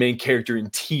the main character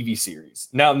in TV series.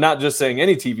 Now, I'm not just saying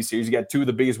any TV series. You got two of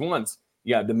the biggest ones.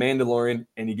 You got The Mandalorian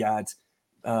and you got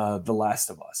The Last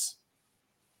of Us.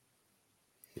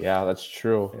 Yeah, that's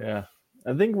true. Yeah.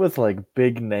 I think with like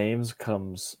big names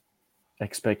comes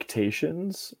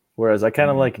expectations, whereas I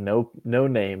kind of like no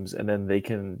names, and then they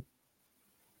can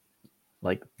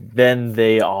then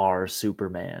they are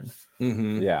Superman.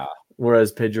 Yeah.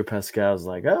 Whereas Pedro Pascal's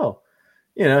like, oh,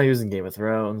 he was in Game of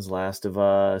Thrones, Last of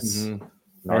Us,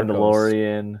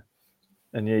 Mandalorian,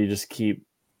 and you just keep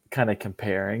kind of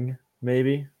comparing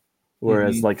maybe.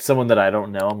 Whereas like someone that I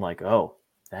don't know, I'm like, oh,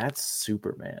 that's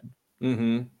Superman.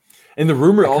 And the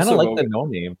rumor also like the no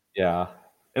name. Yeah.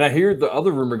 And I hear the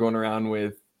other rumor going around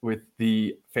with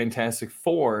the Fantastic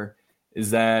Four is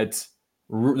that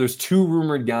there's two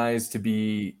rumored guys to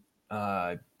be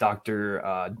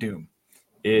Dr. Doom.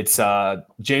 It's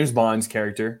James Bond's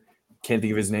character. Can't think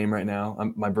of his name right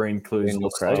now. My brain clues.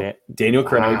 Daniel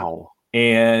Craig. Wow.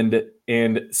 And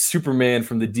Superman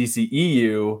from the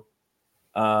DCEU.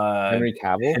 Henry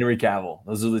Cavill.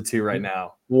 Those are the two right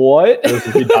now. What? Those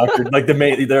would be like the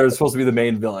main. They're supposed to be the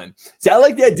main villain. See, I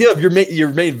like the idea of your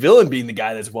main villain being the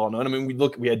guy that's well known. I mean,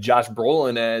 we had Josh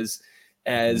Brolin as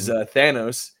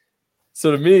Thanos.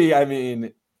 So to me, I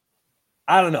mean,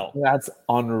 I don't know. That's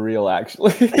unreal,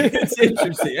 actually. It's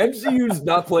interesting. MCU's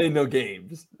not playing no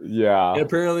games. Yeah. And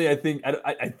apparently, I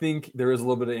think there is a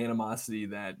little bit of animosity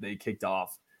that they kicked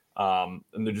off, and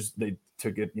they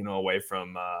took it away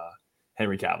from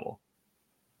Henry Cavill.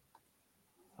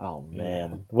 Oh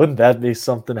man, wouldn't that be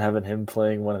something, having him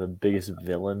playing one of the biggest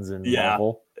villains in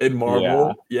Marvel? In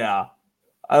Marvel, yeah.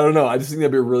 I don't know. I just think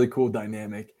that'd be a really cool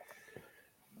dynamic.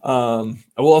 I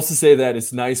will also say that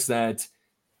it's nice that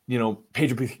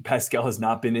Pedro Pascal has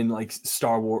not been in like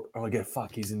Star Wars. Oh,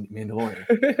 he's in Mandalorian.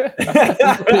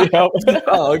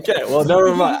 Oh, okay. Well,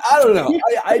 never mind. I don't know.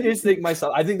 I just think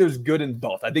I think there's good in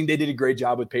both. I think they did a great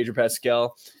job with Pedro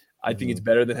Pascal. I think it's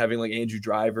better than having like Andrew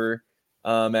Driver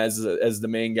as the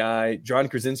main guy. John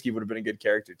Krasinski would have been a good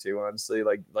character too, honestly,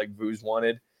 like Vooz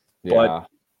wanted. Yeah. But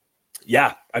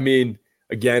yeah, I mean,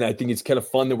 again, I think it's kind of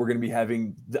fun that we're going to be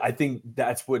having. I think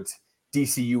that's what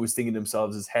DCU was thinking to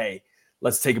themselves is, hey,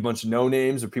 let's take a bunch of no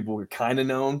names or people who are kind of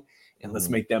known, and let's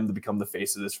make them to become the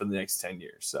face of this for the next 10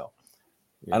 years. So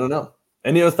I don't know.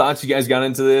 Any other thoughts you guys got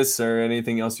into this, or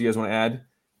anything else you guys want to add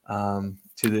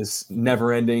to this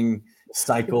never-ending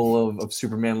cycle of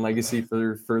Superman legacy for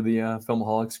the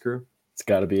Filmaholics crew? It's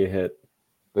got to be a hit.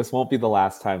 This won't be the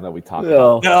last time that we talk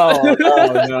about it.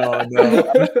 No.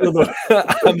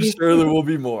 I'm sure there will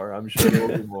be more.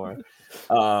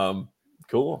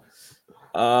 Cool.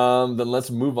 Then let's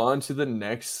move on to the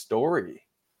next story.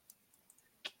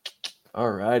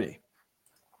 All righty.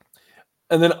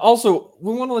 And then also,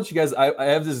 we want to let you guys, I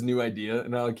have this new idea,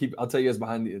 and I'll tell you guys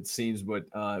behind the scenes, but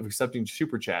accepting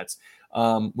super chats.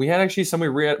 We had actually somebody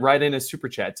write in a super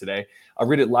chat today. I'll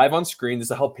read it live on screen. This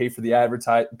will help pay for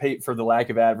the lack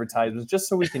of advertisements, just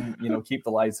so we can, keep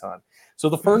the lights on. So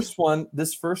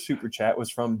this first super chat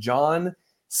was from John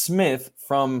Smith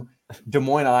from Des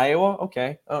Moines, Iowa.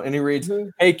 Okay. Oh, and he reads,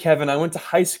 "Hey Kevin, I went to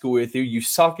high school with you. You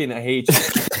suck and I hate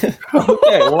you."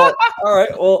 Okay. Well, all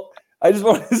right. Well, I just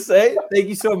want to say thank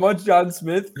you so much, John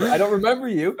Smith. I don't remember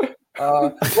you. We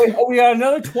got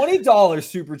another $20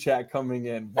 super chat coming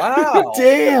in. Wow.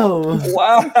 Damn.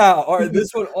 Wow. All right.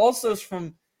 This one also is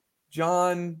from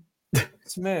John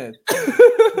Smith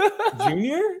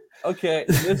Jr. Okay.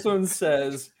 This one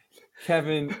says,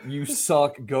 "Kevin, you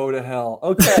suck. Go to hell."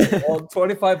 Okay. Well,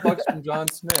 $25 from John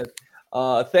Smith.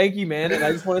 Thank you, man. And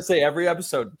I just want to say every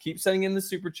episode, keep sending in the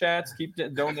super chats, keep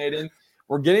donating.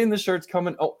 We're getting the shirts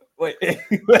coming. Oh, Wait,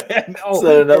 no, Is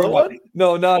that another one?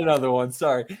 No, not another one.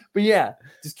 Sorry, but yeah,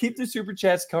 just keep the super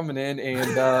chats coming in,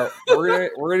 and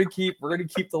we're gonna keep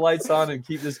the lights on and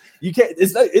keep this. You can't.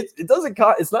 It's not. It doesn't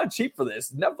cost. It's not cheap for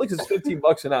this. Netflix is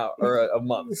 $15 an hour or a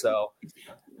month. So,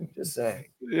 just saying.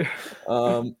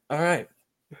 All right.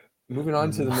 Moving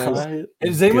on to the next.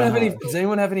 Does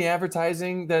anyone have any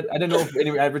advertising that I don't know if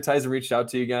any advertiser reached out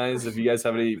to you guys? If you guys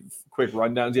have any quick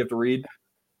rundowns you have to read.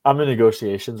 I'm in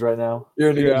negotiations right now. You're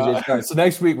in negotiations. All right, so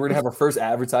next week we're gonna have our first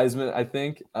advertisement, I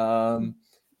think. Shout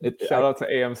out to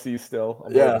AMC still.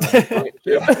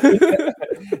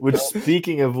 Which,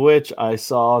 speaking of which, I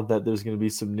saw that there's gonna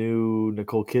be some new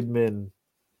Nicole Kidman.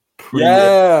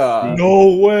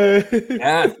 No way.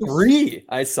 Yeah, 3.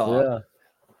 I saw.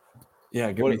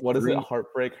 Yeah. What is it?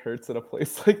 Heartbreak hurts in a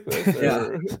place like this.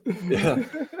 Yeah.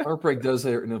 Heartbreak does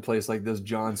hurt in a place like this.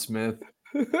 John Smith.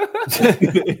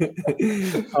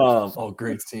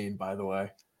 Great scene, by the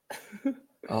way.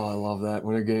 Oh, I love that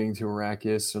when they're getting to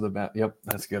Arrakis or the bat. Yep,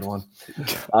 that's a good one.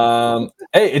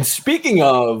 Hey, and speaking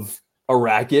of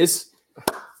Arrakis,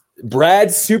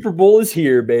 Brad's Super Bowl is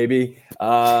here, baby.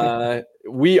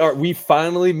 We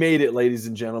finally made it, ladies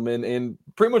and gentlemen, and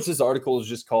pretty much this article is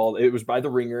just called. It was by The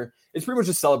Ringer. It's pretty much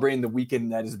just celebrating the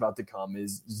weekend that is about to come.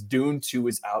 Is Dune 2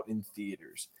 is out in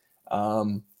theaters. I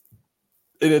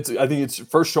think its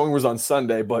first showing was on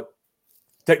Sunday, but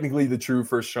technically the true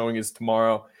first showing is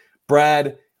tomorrow.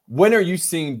 Brad, when are you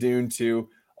seeing Dune 2?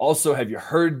 Also, have you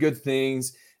heard good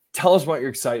things? Tell us about your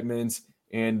excitement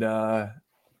and,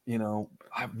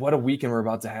 what a weekend we're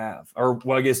about to have. Or,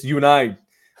 well, I guess you and I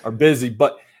are busy,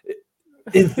 but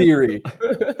in theory.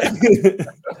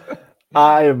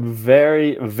 I am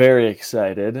very, very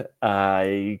excited.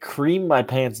 I cream my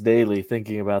pants daily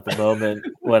thinking about the moment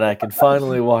when I can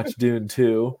finally watch Dune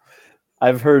 2.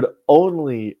 I've heard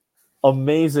only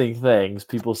amazing things.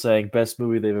 People saying best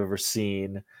movie they've ever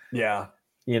seen. Yeah.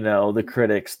 The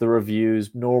critics, the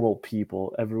reviews, normal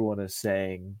people. Everyone is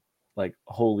saying, like,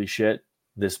 holy shit,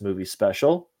 this movie's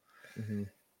special. Mm-hmm.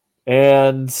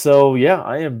 And so, yeah,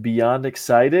 I am beyond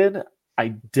excited. I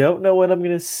don't know when I'm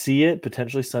going to see it.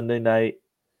 Potentially Sunday night,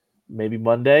 maybe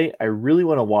Monday. I really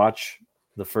want to watch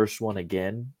the first one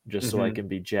again, just so I can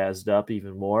be jazzed up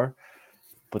even more.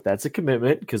 But that's a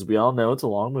commitment because we all know it's a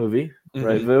long movie,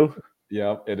 right, Vu?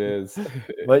 Yeah, it is.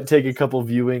 Might take a couple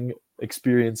viewing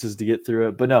experiences to get through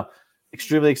it. But no,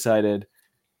 extremely excited.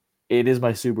 It is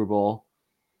my Super Bowl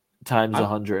times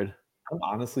 100. I'm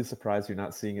honestly surprised you're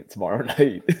not seeing it tomorrow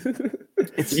night.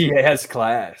 He has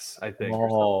class, I think,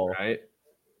 right?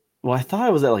 Well, I thought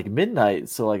it was at like midnight,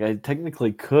 so like I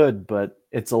technically could, but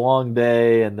it's a long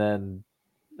day, and then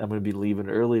I'm going to be leaving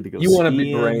early to go. You want to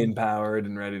be brain powered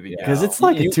and ready to go because it's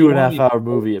like a 2.5 hour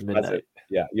movie at midnight.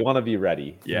 Yeah, you want to be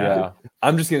ready. Yeah.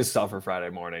 I'm just going to suffer Friday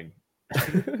morning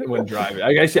when driving.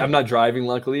 I'm not driving.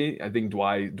 Luckily, I think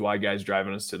Dwight guy's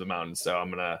driving us to the mountains, so I'm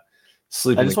going to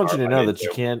sleep. I just want you to know that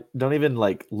you don't even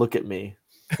like look at me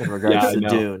in regards to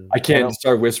Dune. I can't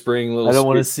start whispering little. I don't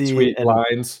want to see sweet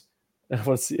lines. I don't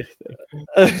want to see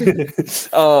anything.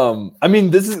 I mean,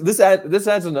 this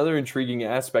adds another intriguing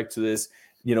aspect to this.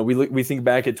 We think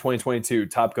back at 2022,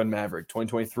 Top Gun Maverick,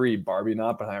 2023, Barbie and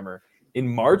Oppenheimer. In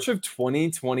March of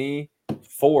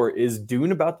 2024, is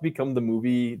Dune about to become the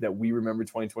movie that we remember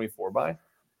 2024 by?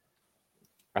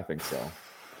 I think so.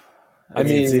 I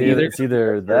mean, it's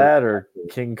either that or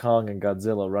King Kong and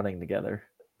Godzilla running together.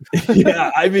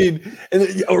 Yeah, I mean,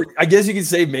 or I guess you could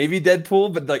say maybe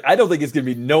Deadpool, but like I don't think it's gonna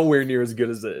be nowhere near as good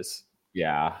as this.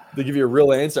 Yeah, to give you a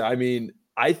real answer, I mean,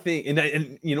 I think, and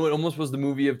it almost was the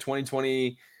movie of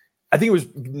 2020. I think it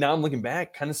was. Now I'm looking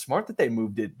back, kind of smart that they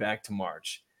moved it back to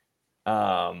March.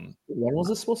 When was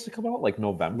this supposed to come out? Like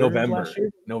November last year.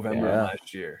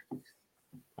 Last year.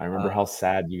 I remember how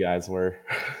sad you guys were.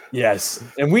 Yes,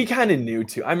 and we kind of knew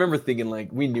too. I remember thinking like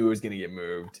we knew it was gonna get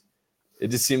moved. It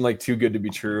just seemed like too good to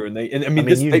be true, and they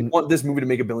want this movie to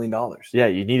make $1 billion. Yeah,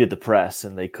 you needed the press,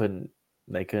 and they couldn't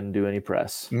do any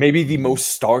press. Maybe the most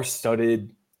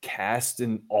star-studded cast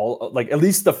in all, like at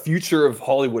least the future of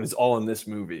Hollywood is all in this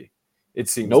movie. It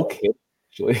seems no kid.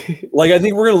 Actually, like I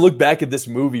think we're gonna look back at this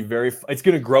movie it's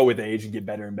gonna grow with age and get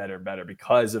better and better and better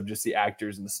because of just the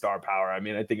actors and the star power. I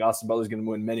mean, I think Austin Butler's gonna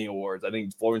win many awards. I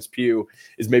think Florence Pugh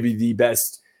is maybe the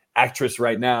best actress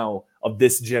right now of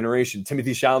this generation.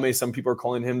 Timothée Chalamet, some people are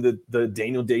calling him the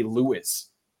Daniel Day-Lewis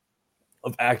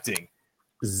of acting.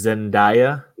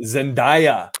 Zendaya,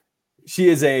 she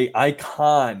is a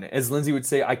icon, as Lindsay would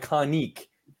say, iconique.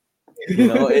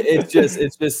 It's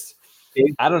just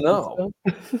I don't know.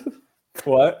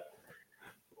 What?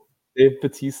 Dave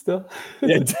Bautista.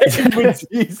 Yeah, Dave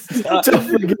Bautista. Don't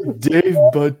forget Dave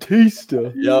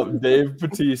Bautista. Yep, Dave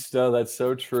Bautista. That's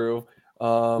so true.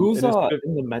 Who's and it's-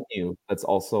 in the menu that's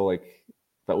also like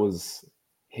that was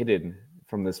hidden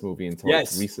from this movie until like,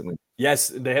 Yes. recently? Yes,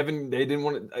 they didn't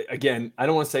want to. Again, I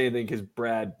don't want to say anything because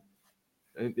Brad,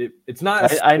 it's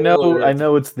not. I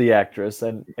know it's the actress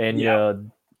and Anya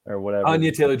or whatever.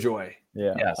 Anya Taylor-Joy.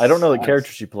 Yeah, Yes, I don't know the yes.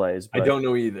 character she plays. But I don't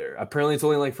know either. Apparently, it's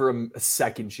only like for a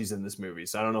second she's in this movie,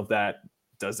 so I don't know if that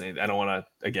does anything. I don't want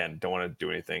to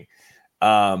do anything.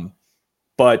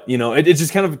 But it's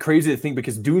just kind of crazy to think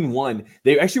because Dune 1,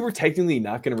 they actually were technically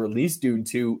not going to release Dune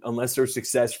 2 unless there's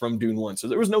success from Dune 1. So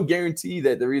there was no guarantee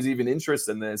that there is even interest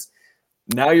in this.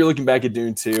 Now you're looking back at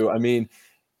Dune 2. I mean,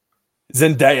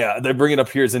 Zendaya, they bring it up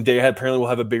here. Zendaya apparently will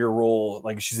have a bigger role.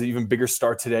 Like she's an even bigger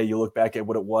star today. You look back at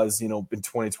what it was, in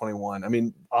 2021. I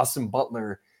mean, Austin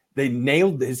Butler, they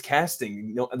nailed his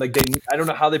casting. I don't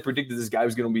know how they predicted this guy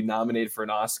was going to be nominated for an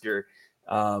Oscar.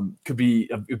 Could be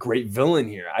a great villain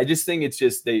here. I just think it's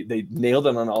just they nailed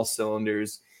it on all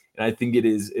cylinders, and I think it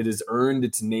has earned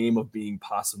its name of being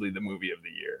possibly the movie of the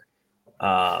year.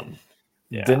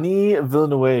 Yeah. Denis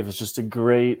Villeneuve is just a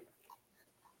great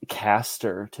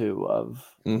caster too of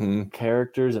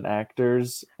characters and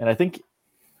actors, and I think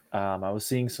I was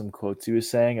seeing some quotes he was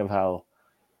saying of how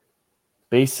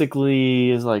basically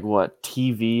is like what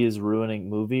TV is ruining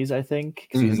movies. I think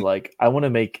 'cause he's like, I want to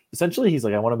make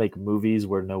movies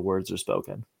where no words are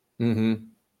spoken.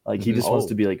 Like he just wants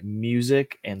to be like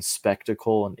music and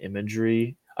spectacle and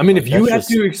imagery. I mean, Like, if you have that's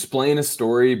to explain a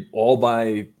story all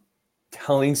by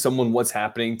telling someone what's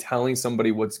happening, telling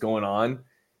somebody what's going on,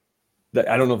 that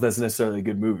I don't know if that's necessarily a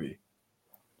good movie.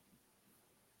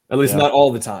 At least not all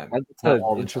the time. That's Not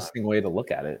an interesting way to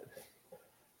look at it.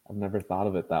 I've never thought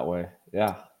of it that way.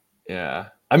 Yeah. Yeah.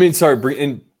 I mean, sorry,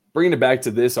 bringing it back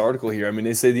to this article here. I mean,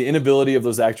 they say the inability of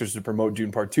those actors to promote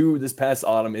Dune Part 2 this past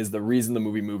autumn is the reason the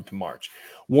movie moved to March.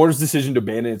 Warner's decision to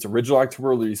abandon its original October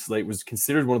release slate was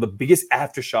considered one of the biggest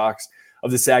aftershocks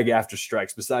of the SAG-AFTRA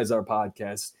strikes, besides our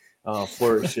podcast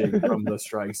flourishing from the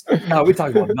strikes. We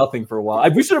talked about nothing for a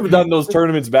while. We should have done those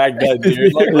tournaments back then,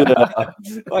 dude.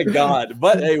 My God.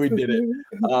 But hey, we did it.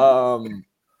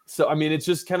 So, I mean, it's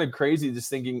just kind of crazy just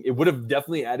thinking it would have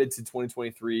definitely added to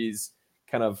 2023's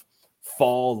kind of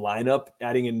fall lineup,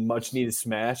 adding in much needed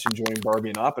smash, enjoying Barbie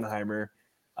and Oppenheimer.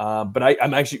 But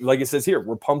I'm actually, like it says here,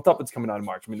 we're pumped up. It's coming out in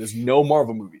March. I mean, there's no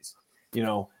Marvel movies,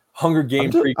 Hunger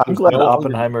Games. I'm glad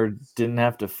Oppenheimer didn't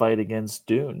have to fight against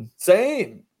Dune.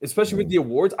 Same, especially with the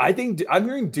awards. I think I'm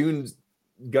hearing Dune's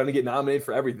going to get nominated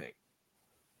for everything.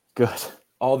 Good.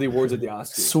 All the awards at the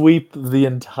Oscars. Sweep the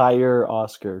entire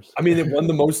Oscars. I mean, it won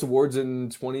the most awards in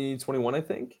 2021, I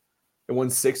think. It won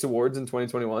 6 awards in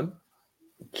 2021.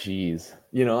 Jeez.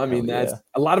 I mean, that's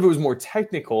a lot of it was more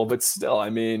technical, but still, I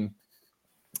mean,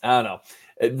 I don't know.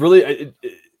 It really,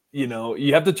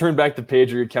 you have to turn back the page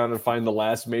of your account and find the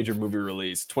last major movie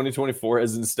release. 2024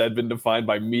 has instead been defined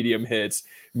by medium hits,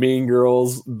 Mean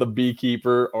Girls, The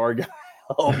Beekeeper, Argyle,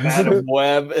 Madam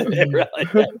Web. It really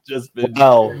has just been.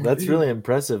 Wow, that's really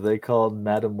impressive. They called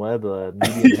Madam Web a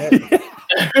medium hit.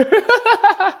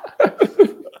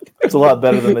 It's a lot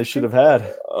better than they should have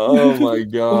had. Oh my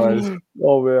gosh.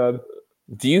 Oh man.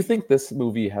 Do you think this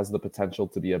movie has the potential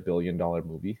to be $1 billion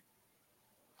movie?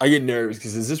 I get nervous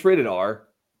because is this rated R?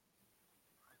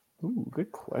 Ooh,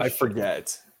 good question. I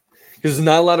forget. Because there's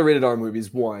not a lot of rated R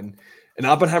movies, one. And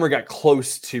Oppenheimer got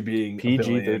close to being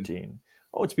PG-13.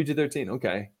 Oh, it's PG-13.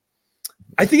 Okay.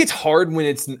 I think it's hard when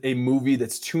it's a movie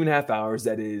that's 2.5 hours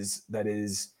that is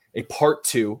a part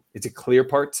 2. It's a clear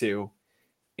part 2.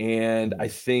 And I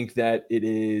think that it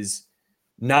is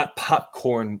not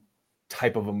popcorn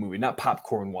type of a movie, not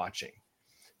popcorn watching.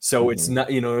 So it's not,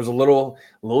 there's a little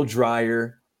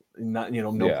drier, not,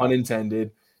 no pun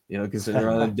intended, considering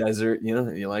we're on the desert,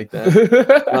 you like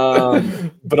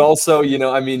that. But also,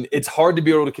 I mean, it's hard to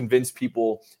be able to convince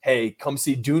people, hey, come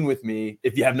see Dune with me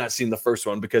if you have not seen the first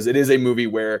one, because it is a movie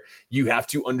where you have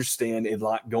to understand a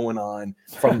lot going on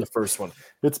from the first one.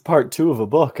 It's part 2 of a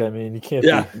book. I mean, you can't.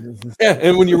 Yeah.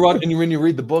 And when you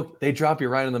read the book, they drop you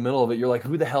right in the middle of it. You're like,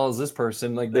 who the hell is this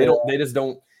person? Like they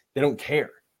don't care.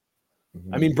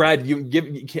 I mean, Brad,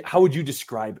 how would you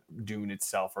describe Dune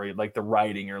itself, or like the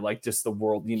writing, or like just the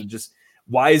world? Just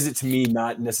why is it to me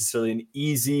not necessarily an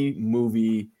easy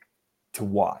movie to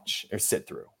watch or sit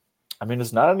through? I mean,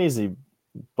 it's not an easy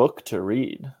book to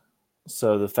read.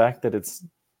 So the fact that it's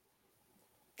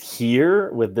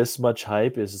here with this much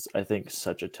hype is, I think,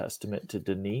 such a testament to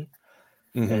Denis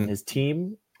and his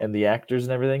team and the actors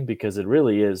and everything, because it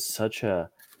really is such a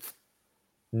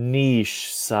niche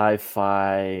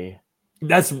sci-fi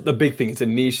That's the big thing. It's a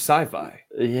niche sci-fi.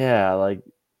 Yeah, like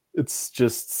it's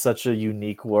just such a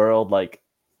unique world. Like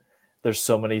there's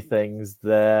so many things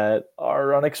that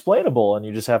are unexplainable, and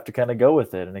you just have to kind of go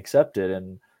with it and accept it.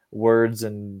 And words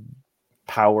and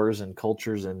powers and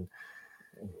cultures and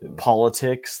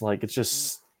politics, like it's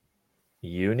just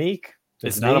unique.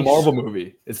 It's not a Marvel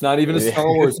movie. It's not even a Star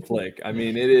Wars flick. I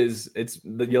mean, it's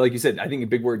like you said, I think a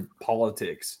big word,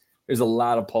 politics. There's a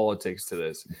lot of politics to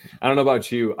this. I don't know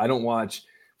about you. I don't watch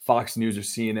Fox News or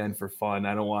CNN for fun.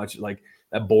 I don't watch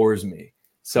that bores me.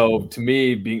 So to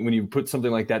me, when you put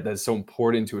something like that that's so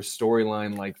important to a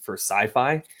storyline, like for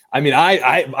sci-fi, I mean,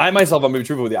 I myself, I'm gonna be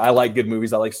truthful with you. I like good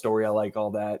movies. I like story. I like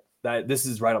all that. This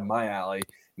is right up my alley.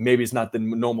 Maybe it's not the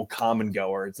normal common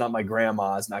goer. It's not my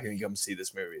grandma's not gonna come see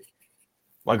this movie.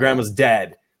 My grandma's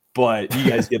dead, but you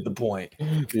guys get the point.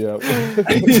 Yeah.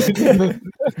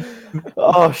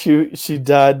 Oh, she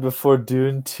died before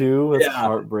Dune 2. That's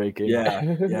heartbreaking.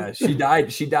 Yeah. She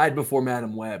died before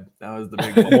Madam Web. That was the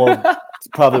big one. Well, it's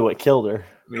probably what killed her.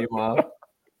 Meanwhile.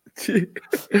 Sorry.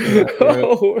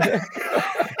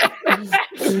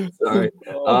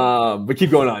 But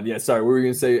keep going on. Yeah, sorry. What were we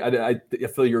gonna say? I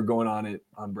feel you're going on it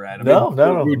on Brad. No.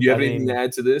 Do you have anything to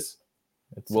add to this?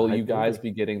 Will you guys be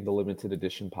getting the limited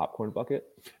edition popcorn bucket?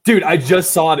 Dude, I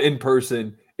just saw it in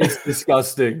person. It's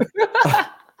disgusting.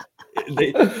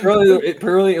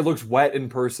 Apparently it looks wet in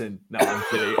person. No, I'm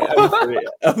kidding.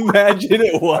 Imagine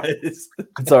it was.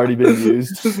 It's already been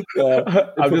used.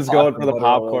 I'm just going for the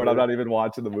popcorn. I'm not even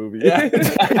watching the movie. Yeah.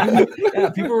 Yeah,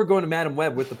 people were going to Madam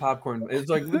Web with the popcorn. It's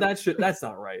like that's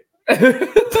not right.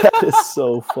 That is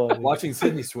so funny. Watching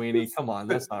Sydney Sweeney, come on,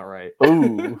 that's not right.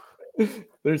 Ooh.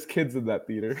 There's kids in that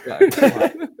theater.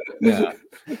 Yeah.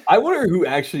 I wonder who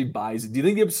actually buys it. Do you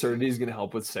think the absurdity is going to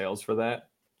help with sales for that?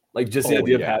 Like just the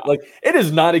idea of it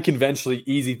is not a conventionally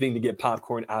easy thing to get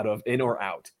popcorn out of, in or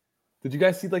out. Did you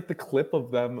guys see like the clip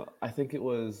of them? I think it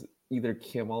was either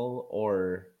Kimmel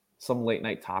or some late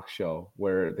night talk show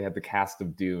where they had the cast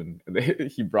of Dune and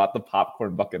he brought the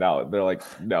popcorn bucket out. And they're like,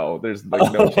 no, there's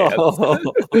like no chance.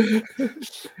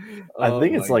 I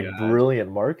think it's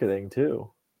brilliant marketing too.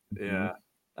 Yeah,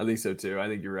 I think so too. I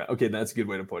think you're right. Okay, that's a good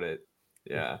way to put it.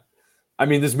 Yeah, I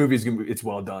mean, this movie it's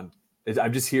well done.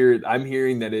 I'm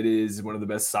hearing that it is one of the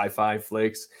best sci-fi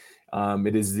flicks.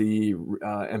 It is the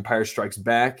Empire Strikes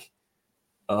Back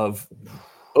of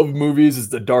movies.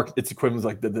 It's equivalent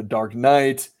like the Dark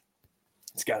Knight.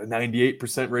 It's got a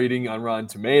 98% rating on Rotten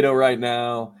Tomato right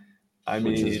now.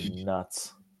 Which is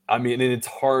nuts. I mean, and it's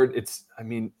hard. It's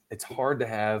hard to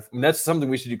have. I mean, that's something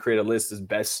we should do. Create a list as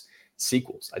best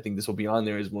sequels. I think this will be on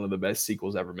there as one of the best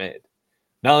sequels ever made.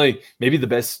 Not only maybe the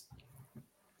best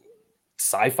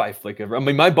sci-fi flick ever. I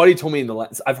mean, my buddy told me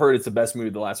I've heard it's the best movie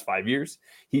of the last 5 years.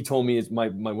 He told me it's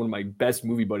one of my best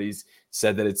movie buddies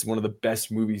said that it's one of the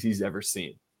best movies he's ever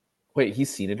seen. Wait,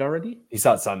 he's seen it already? He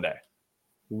saw it Sunday.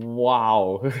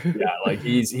 Wow. Yeah, like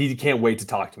he can't wait to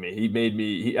talk to me.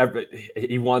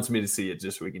 He wants me to see it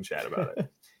just so we can chat about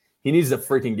it. He needs to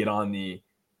freaking get on the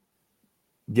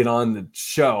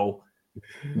show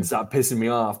and stop pissing me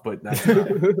off, but that's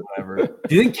whatever.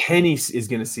 Do you think Kenny is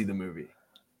going to see the movie?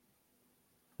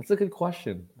 That's a good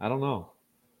question. I don't know.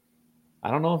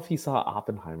 I don't know if he saw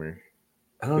Oppenheimer.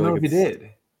 I don't know if he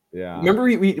did. Yeah. Remember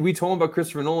we told him about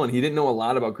Christopher Nolan. He didn't know a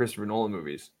lot about Christopher Nolan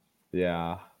movies.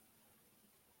 Yeah.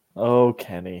 Oh,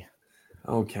 Kenny.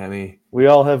 We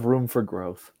all have room for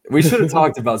growth. We should have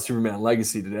talked about Superman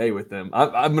Legacy today with them.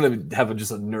 I'm going to have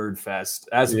just a nerd fest.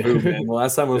 As a movie, man. The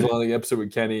last time I was on the episode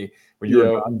with Kenny, where you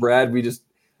were on Brad,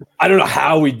 I don't know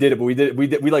how we did it, but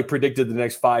we like predicted the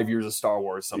next 5 years of Star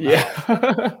Wars somehow.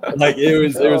 Yeah. Like it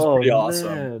was pretty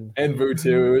awesome. Man. And Boo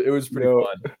too. It was pretty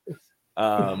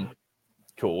fun.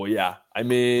 Cool. Yeah. I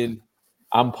mean,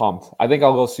 I'm pumped. I think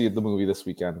I'll go see the movie this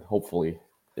weekend, hopefully.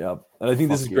 Yeah. And I think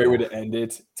this is a great way to end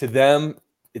it. To them,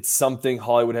 it's something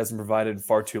Hollywood hasn't provided in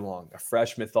far too long. A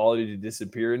fresh mythology to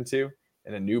disappear into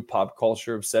and a new pop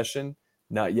culture obsession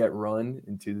not yet run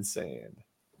into the sand.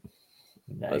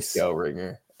 Nice. Let's go,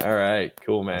 Ringer. All right.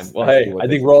 Cool, man. Well, hey, I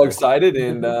think we're all excited,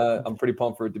 and I'm pretty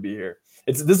pumped for it to be here.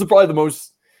 This is probably the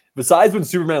most, besides when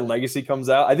Superman Legacy comes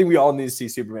out, I think we all need to see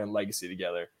Superman Legacy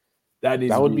together. That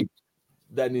needs to be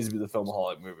the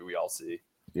Filmaholic movie we all see.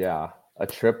 Yeah. A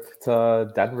trip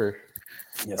to Denver.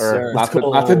 Yes, sir. Not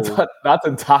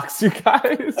to dox you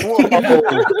guys.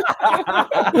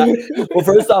 Well,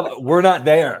 first off, we're not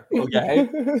there. Okay,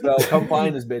 so come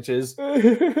find us, bitches.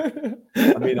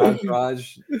 I mean,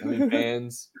 Entourage. I mean,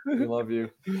 fans. We love you.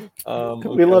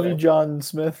 We love you, John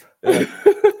Smith.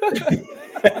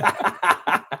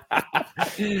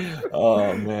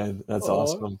 Oh man, that's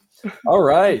awesome. All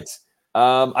right.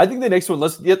 I think the next one,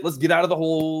 let's get out of the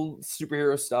whole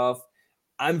superhero stuff.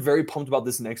 I'm very pumped about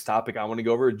this next topic I want to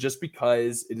go over just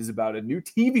because it is about a new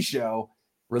TV show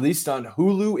released on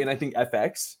Hulu and I think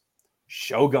FX,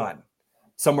 Shogun.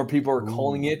 Some more people are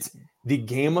calling it the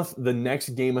next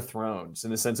Game of Thrones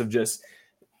in the sense of just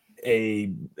I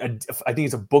think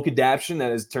it's a book adaptation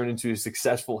that has turned into a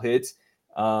successful hit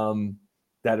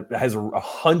that has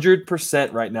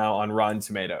 100% right now on Rotten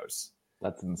Tomatoes.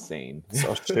 That's insane.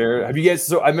 So share. Have you guys?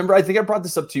 So I think I brought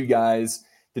this up to you guys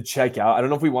to check out. I don't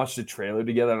know if we watched the trailer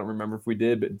together. I don't remember if we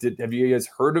did, but have you guys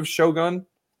heard of Shogun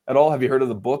at all? Have you heard of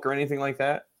the book or anything like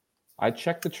that? I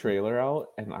checked the trailer out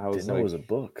and I was Didn't know it was a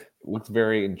book. It looks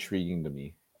very intriguing to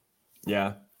me.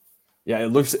 Yeah.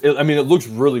 It looks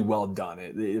really well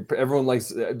done. Everyone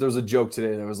likes. There's a joke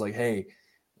today that was like, "Hey,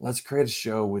 let's create a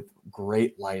show with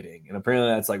great lighting," and apparently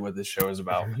that's like what this show is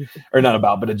about, or not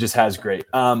about, but it just has great.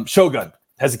 Shogun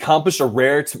has accomplished a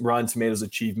rare Rotten Tomatoes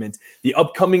achievement. The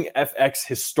upcoming FX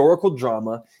historical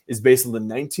drama is based on the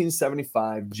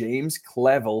 1975 James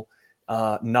Clavell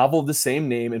novel of the same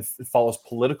name and follows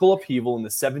political upheaval in the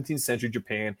 17th century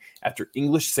Japan after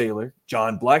English sailor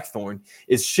John Blackthorne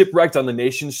is shipwrecked on the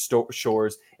nation's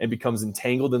shores and becomes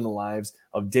entangled in the lives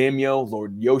of daimyo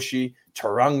Lord Yoshi,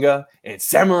 Taranga, and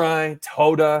samurai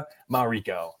Toda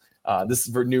Mariko. This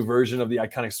new version of the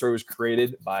iconic story was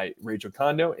created by Rachel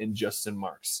Kondo and Justin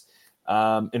Marks.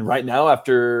 And right now,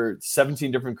 after 17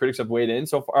 different critics have weighed in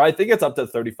so far, I think it's up to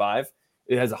 35.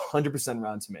 It has 100%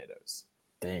 Rotten Tomatoes.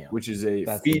 Damn. Which is a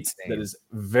That's feat insane. that is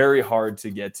very hard to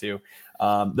get to.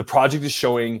 The project is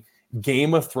showing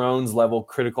Game of Thrones level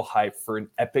critical hype for an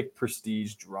epic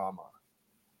prestige drama.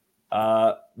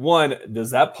 One,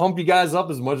 does that pump you guys up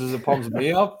as much as it pumps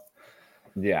me up?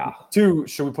 Yeah. Two,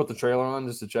 should we put the trailer on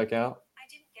just to check out? I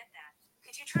didn't get that.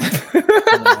 Could you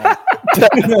try?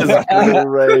 That is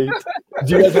great.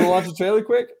 Do you guys want to watch the trailer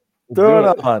quick?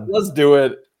 Throw it on. Let's do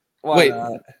it. Why Wait,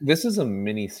 not? this is a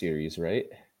mini series, right?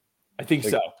 I think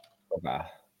like- so. Okay.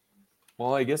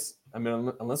 Well, I guess,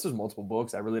 unless there's multiple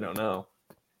books, I really don't know.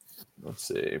 Let's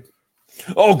see.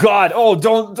 Oh, God. Oh,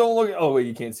 don't look. Oh, wait,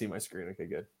 you can't see my screen. Okay,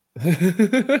 good.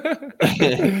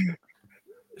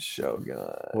 Shogun.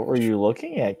 What were you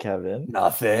looking at, Kevin?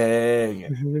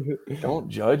 Nothing. Don't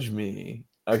judge me.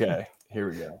 Okay,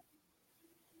 here we go.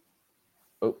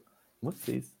 Oh,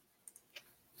 whoopsies.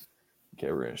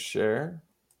 Okay, we're going to share.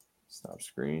 Stop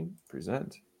screen.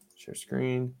 Present. Share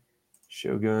screen.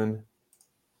 Shogun.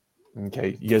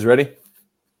 Okay, you guys ready?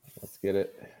 Let's get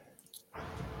it.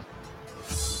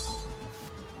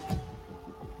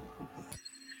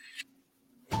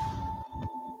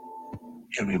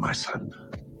 Hear me, my son.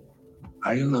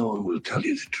 I alone will tell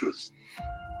you the truth.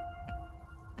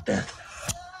 Death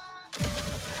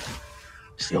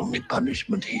is the only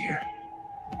punishment here.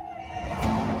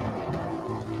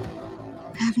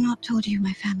 I have not told you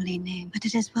my family name, but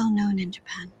it is well known in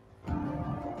Japan.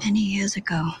 Many years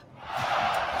ago,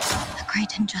 a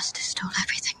great injustice stole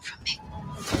everything from me.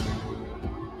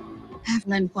 I have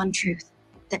learned one truth,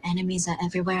 that enemies are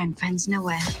everywhere and friends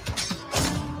nowhere.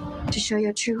 To show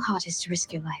your true heart is to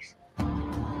risk your life.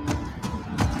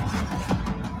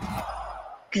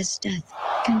 Because death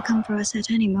can come for us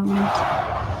at any moment.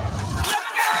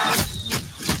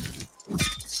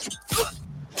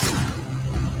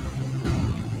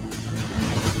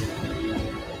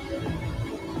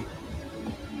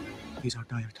 These are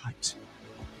dire times.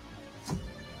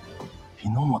 日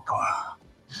の本は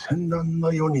戦乱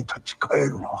の世に立ち返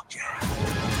るわけ。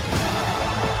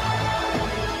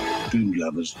Dune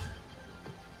lovers,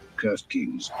 cursed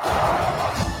kings.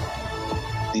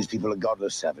 These people are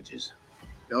godless savages.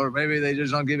 Or maybe they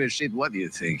just don't give a shit what you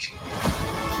think.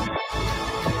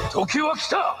 時は来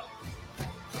た。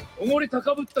思り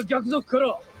高ぶった逆賊か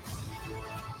ら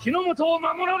日の本を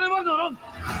守らねばならん。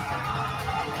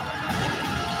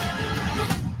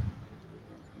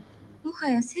もは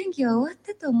や戦議は終わっ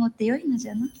たと思ってよいのじ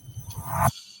ゃな。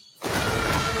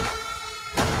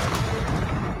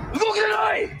動け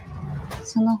ない。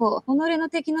その方、己の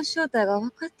敵の正体が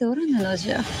分かっておらぬの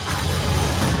じゃ。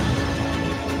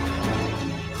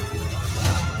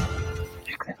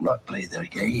You cannot play their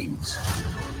games.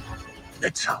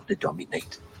 That's how they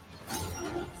dominate.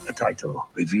 A title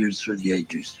revered through the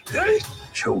ages.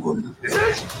 Shogun.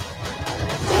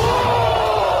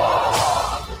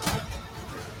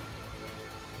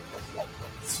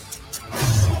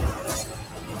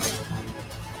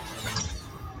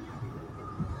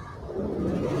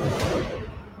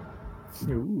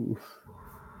 Ooh.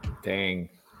 Dang.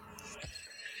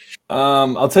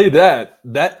 I'll tell you that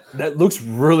looks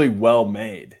really well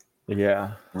made.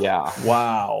 Yeah. Yeah.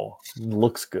 Wow.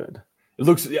 Looks good. It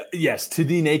looks yes to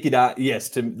the naked eye. Yes,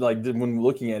 to like when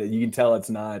looking at it, you can tell it's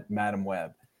not Madam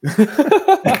Web.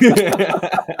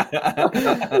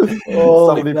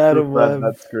 Holy Madam Web.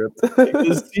 that script.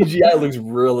 The CGI looks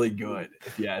really good,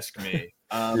 if you ask me.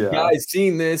 Yeah. Guys,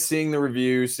 seeing the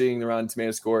review, seeing the Rotten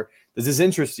Tomato score, does this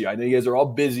interest you? I know you guys are all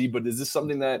busy, but is this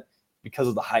something that, because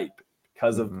of the hype,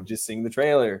 because of just seeing the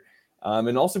trailer,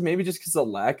 and also maybe just because of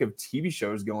the lack of TV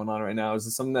shows going on right now, is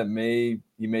this something that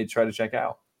you may try to check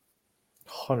out?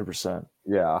 100%.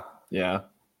 Yeah. Yeah.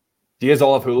 Do you guys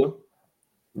all have Hulu?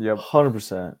 Yep.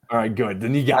 100%. All right, good.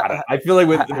 Then you got it. I feel like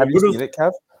Have you seen it,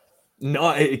 Kev?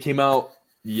 No, it came out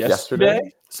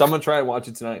yesterday. So I'm gonna try and watch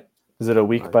it tonight. Is it a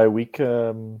week by week?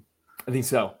 I think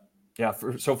so. Yeah.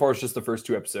 So far, it's just the first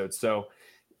 2 episodes, so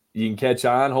you can catch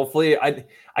on. Hopefully, I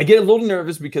get a little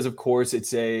nervous because, of course, we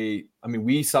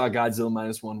saw Godzilla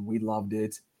 -1, we loved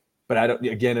it, but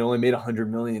it only made $100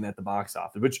 million at the box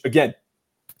office, which again,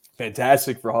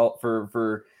 fantastic for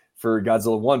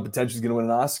Godzilla 1. Potentially is going to win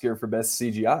an Oscar for best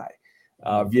CGI,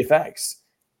 VFX.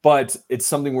 But it's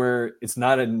something where it's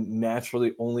not a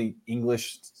naturally only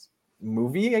English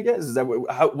movie, I guess. Is that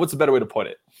what's a better way to put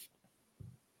it?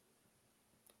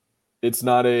 It's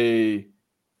not a.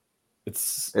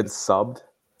 It's subbed.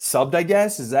 Subbed, I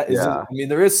guess. Is it? I mean,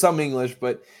 there is some English,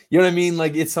 but you know what I mean.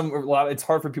 Like it's It's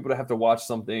hard for people to have to watch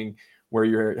something where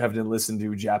you're having to listen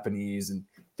to Japanese and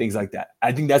things like that.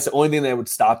 I think that's the only thing that would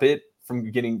stop it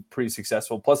from getting pretty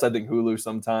successful. Plus, I think Hulu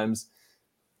sometimes.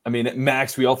 I mean, at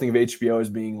Max, we all think of HBO as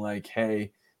being like,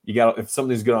 hey, if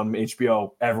something's good on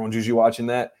HBO, everyone's usually watching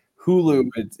that. Hulu,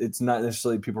 it's not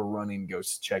necessarily people running to go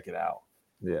check it out.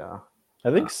 Yeah.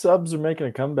 I think subs are making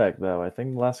a comeback, though. I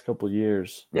think the last couple of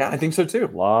years. Yeah, I think so, too.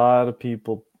 A lot of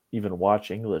people even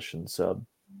watch English and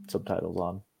subtitles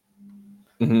on.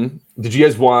 Mm-hmm. Did you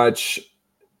guys watch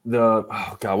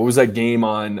what was that game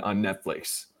on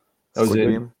Netflix? That was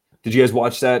it. Did you guys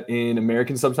watch that in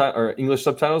American subtitle or English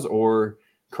subtitles or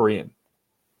Korean?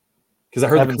 Because I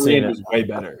heard the Korean was way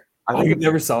better. You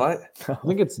never saw it? I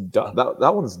think it's dubbed.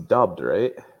 That one's dubbed,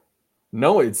 right?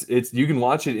 No, it's you can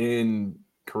watch it in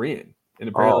Korean, and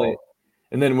apparently,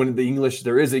 and then when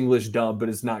there is English dub, but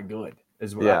it's not good.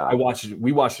 I watched it.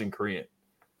 We watched it in Korean.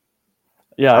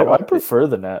 Yeah, I prefer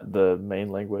the main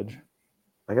language.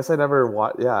 I guess I never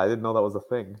watched. Yeah, I didn't know that was a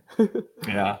thing.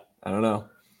 Yeah, I don't know.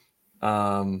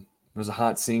 There's a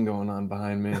hot scene going on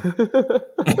behind me.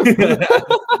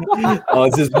 Oh,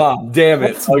 it's his mom. Damn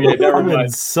it. Okay, never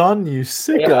mind. Son, you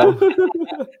sicko.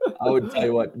 I would tell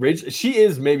you what, Rachel, she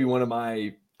is maybe one of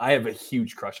I have a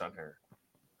huge crush on her.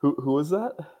 Who is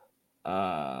that?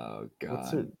 Oh,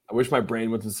 God. I wish my brain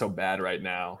wasn't so bad right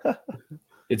now.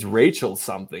 It's Rachel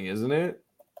something, isn't it?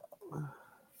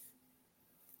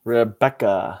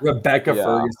 Rebecca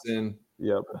Ferguson.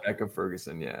 Yep. Rebecca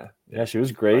Ferguson, yeah. Yeah, she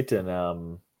was great in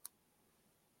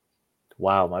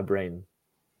wow, my brain.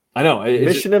 I know.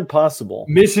 Mission Impossible.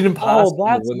 Mission Impossible.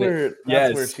 Oh,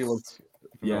 that's where she looks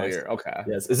familiar. Yes. Okay.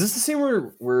 Yes. Is this the scene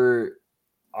where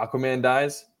Aquaman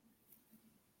dies?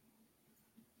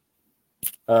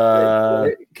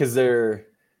 Because they're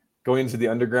going into the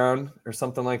underground or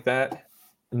something like that?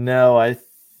 No, I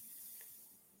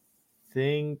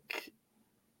think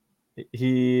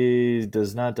he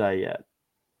does not die yet.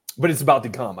 But it's about to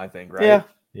come, I think, right?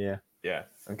 Yeah.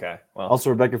 Okay. Well, also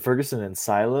Rebecca Ferguson in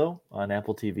Silo on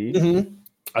Apple TV. Mm-hmm.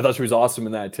 I thought she was awesome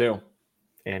in that too.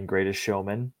 And Greatest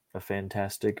Showman, a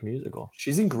fantastic musical.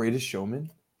 She's in Greatest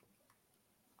Showman?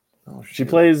 Oh, she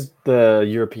plays the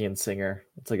European singer.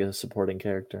 It's like a supporting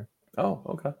character. Oh,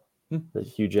 okay. The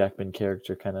Hugh Jackman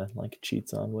character kind of like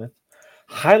cheats on with.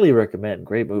 Highly recommend.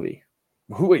 Great movie.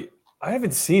 Wait, I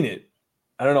haven't seen it.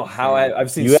 I don't know how I've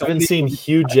seen. You haven't seen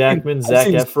Hugh Jackman, Zac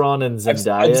Efron, and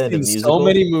Zendaya I've in a seen musical? so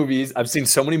many movies. I've seen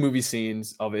so many movie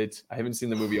scenes of it. I haven't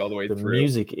seen the movie all the way through. The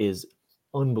music is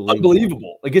unbelievable.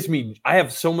 Unbelievable. It gets me. I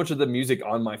have so much of the music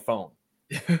on my phone.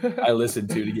 I listen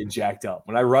to get jacked up.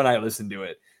 When I run, I listen to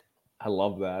it. I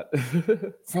love that.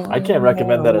 I can't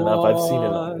recommend that enough. I've seen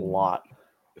it a lot.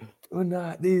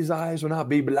 These eyes will not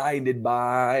be blinded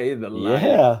by the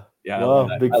light. Yeah. Well,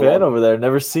 big fan over there.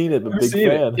 Never seen it, but big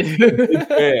fan. Big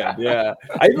fan. Yeah.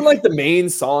 I even like the main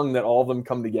song that all of them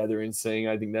come together and sing.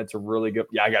 I think that's a really good.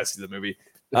 Yeah, I gotta see the movie.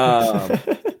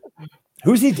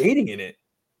 Who's he dating in it?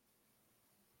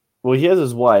 Well, he has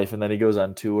his wife, and then he goes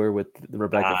on tour with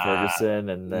Rebecca Ferguson,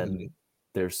 and then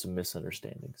there's some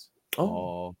misunderstandings.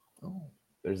 Oh,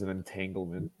 there's an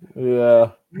entanglement.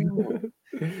 Yeah.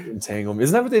 Entanglement.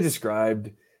 Isn't that what they described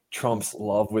Trump's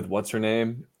love with? What's her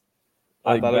name?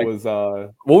 I thought it was.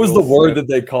 What was the word that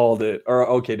they called it? Or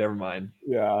okay, never mind.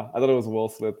 Yeah, I thought it was Will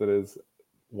Smith and his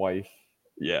wife.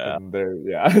 Yeah. And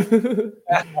yeah.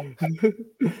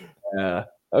 Yeah.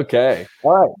 Okay.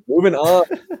 All right. Moving on.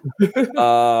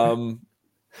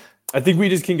 I think we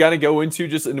just can kind of go into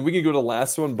and we can go to the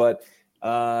last one, but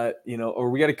or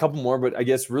we got a couple more, but I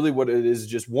guess really what it is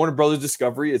just Warner Brothers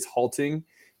Discovery. It's halting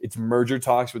its merger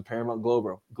talks with Paramount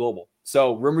Global.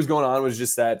 So rumors going on was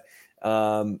just that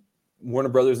Warner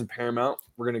Brothers and Paramount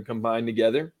were going to combine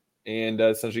together and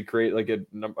essentially create like a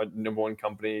number one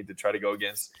company to try to go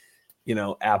against,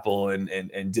 Apple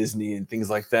and Disney and things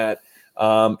like that.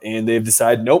 And they've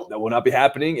decided, nope, that will not be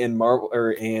happening.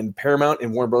 And Paramount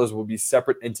and Warner Brothers will be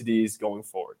separate entities going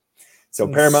forward. So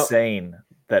it's Paramount, insane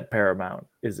that Paramount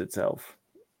is itself.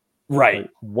 right?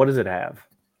 Like, what does it have?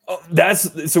 Oh,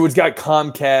 so it's got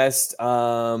Comcast.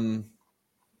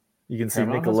 You can see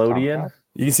Paramount has Nickelodeon. Comcast?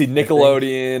 You can see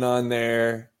Nickelodeon on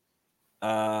there.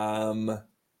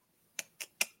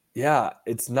 Yeah,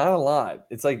 it's not a lot.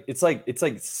 It's like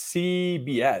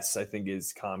CBS, I think,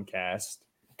 is Comcast.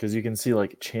 Because you can see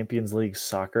like Champions League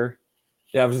soccer.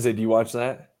 Yeah, I was gonna say, do you watch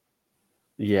that?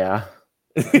 Yeah.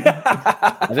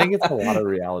 I think it's a lot of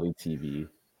reality TV.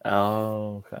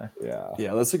 Oh, okay. Yeah.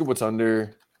 Yeah, let's look at what's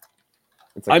under.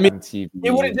 It's like MTV.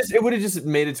 It would have just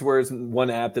made it to where it's one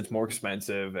app that's more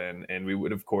expensive, and we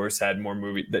would of course had more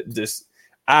movie that just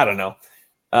I don't know.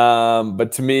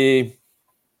 But to me,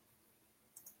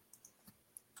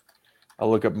 I'll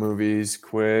look up movies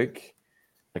quick.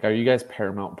 Like, are you guys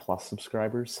Paramount Plus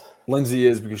subscribers? Lindsay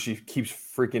is, because she keeps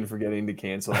freaking forgetting to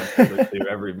cancel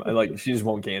it. She just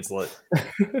won't cancel it.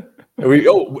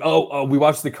 We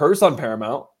watched The Curse on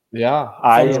Paramount. Yeah.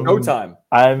 Showtime.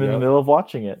 I'm in the middle of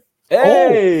watching it.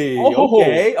 Hey, Oh.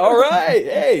 okay, all right.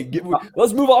 Hey,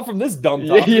 let's move on from this dumb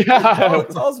topic. Yeah.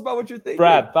 Tell us about what you're thinking.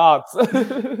 Brad, thoughts?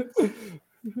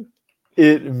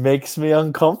 It makes me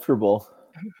uncomfortable.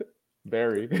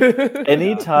 Very.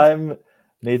 Anytime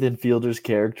Nathan Fielder's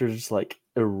character just like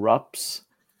erupts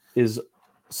is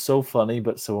so funny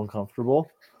but so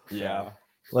uncomfortable. Yeah.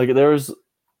 Like there was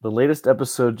the latest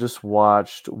episode just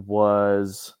watched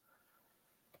was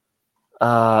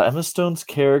Emma Stone's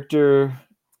character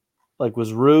like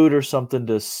was rude or something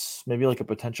to maybe like a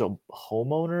potential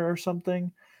homeowner or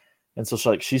something. And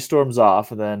so she storms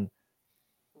off, and then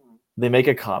they make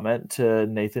a comment to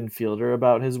Nathan Fielder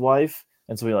about his wife.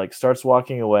 And so he like starts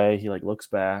walking away. He like looks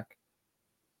back,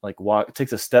 like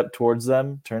takes a step towards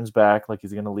them, turns back like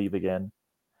he's gonna leave again,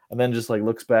 and then just like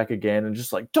looks back again and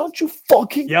just like, don't you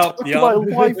fucking talk to my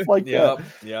wife like that.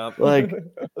 Yep. Like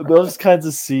those kinds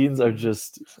of scenes are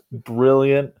just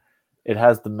brilliant. It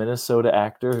has the Minnesota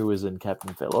actor who was in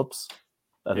Captain Phillips.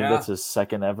 I think that's his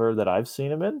second ever that I've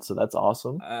seen him in, so that's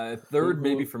awesome. Third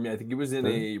maybe for me. I think he was in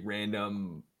a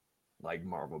random like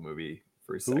Marvel movie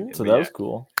for a second. So that was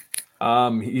cool.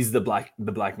 He's the black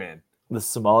man. The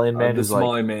Somalian man who's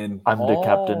like, man. I'm the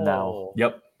captain now.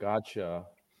 Yep. Gotcha.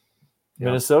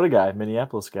 Minnesota guy,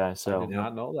 Minneapolis guy. So I did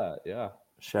not know that. Yeah.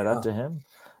 Shout out to him.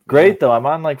 Great though. I'm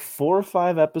on like 4 or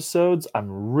 5 episodes.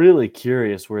 I'm really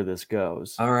curious where this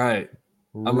goes. All right.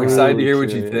 I'm excited to hear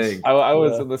what you think. I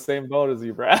was in the same boat as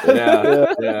you, Brad.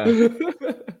 Yeah.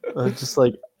 Just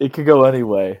like it could go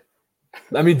anyway.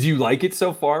 I mean, do you like it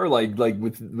so far? Like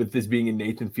with this being a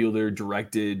Nathan Fielder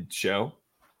directed show?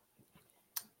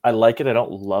 I like it. I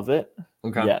don't love it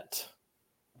yet.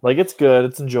 Like it's good.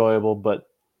 It's enjoyable, but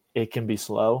it can be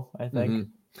slow, I think. Mm-hmm.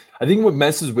 I think what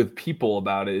messes with people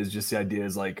about it is just the idea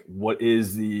is like, what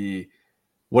is it?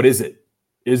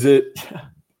 Is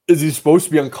he supposed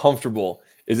to be uncomfortable?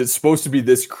 Is it supposed to be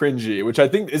this cringy? Which I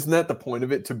think, isn't that the point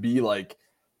of it, to be like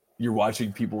you're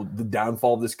watching the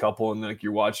downfall of this couple and like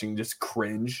you're watching just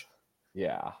cringe?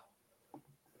 Yeah.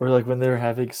 Or like when they were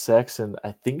having sex and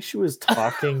I think she was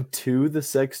talking to the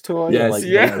sex toy. Yes,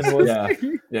 and like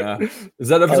yeah. Is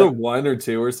that episode 1 or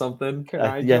 2 or something?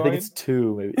 I think it's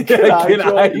 2 maybe. Can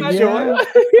I join?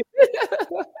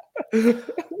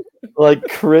 Like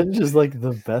cringe is like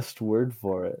the best word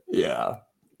for it. Yeah.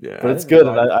 But it's good,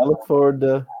 and I look forward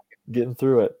to getting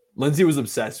through it. Lindsay was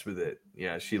obsessed with it.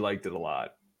 Yeah, she liked it a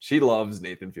lot. She loves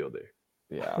Nathan Fielder.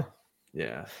 Yeah.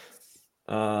 Yeah.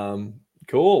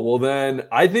 Cool. Well, then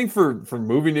I think for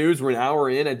movie news, we're an hour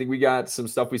in. I think we got some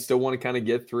stuff we still want to kind of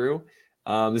get through.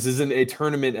 This isn't a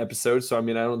tournament episode, so I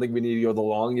mean, I don't think we need to go the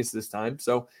longest this time.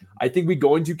 So I think we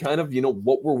go into kind of,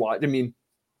 what we're watching. I mean,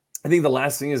 I think the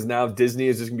last thing is now Disney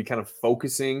is just going to be kind of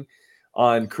focusing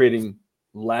on creating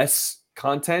less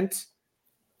content,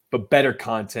 but better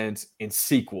content and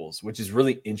sequels, which is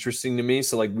really interesting to me.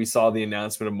 So like we saw the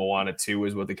announcement of Moana 2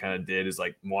 is what they kind of did, is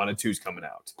like Moana 2 is coming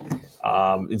out.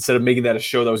 Instead of making that a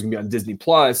show that was going to be on Disney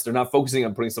Plus, they're not focusing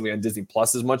on putting something on Disney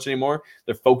Plus as much anymore.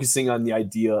 They're focusing on the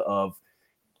idea of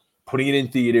putting it in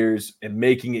theaters and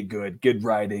making it good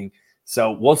writing.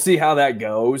 So we'll see how that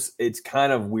goes. It's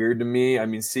kind of weird to me. I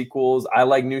mean, sequels, I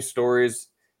like new stories.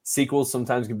 Sequels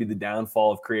sometimes can be the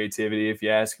downfall of creativity, if you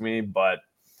ask me, but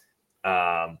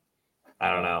I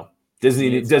don't know.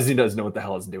 Disney doesn't know what the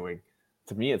hell it's doing.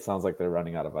 To me, it sounds like they're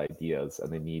running out of ideas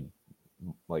and they need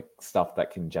like stuff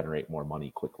that can generate more money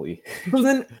quickly. But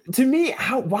then, to me,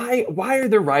 why are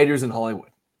there writers in Hollywood?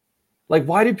 Like,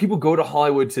 why do people go to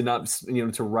Hollywood to not,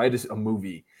 to write a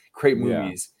movie, create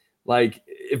movies? Yeah. Like,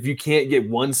 if you can't get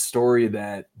one story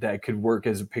that could work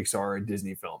as a Pixar or a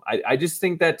Disney film, I just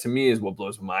think that, to me, is what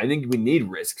blows my mind. I think we need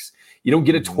risks. You don't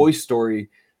get a Toy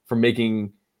Story from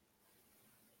making,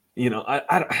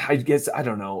 I guess, I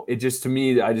don't know. It just, to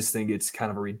me, I just think it's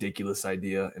kind of a ridiculous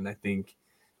idea. And I think,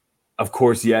 of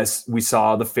course, yes, we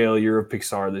saw the failure of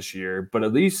Pixar this year, but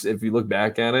at least if you look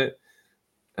back at it,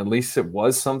 at least it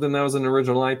was something that was an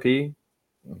original IP.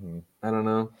 Mm-hmm. I don't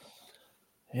know.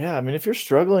 Yeah, I mean, if you're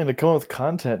struggling to come up with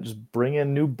content, just bring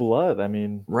in new blood. I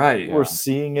mean, right? We're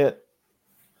seeing it,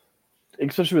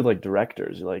 especially with like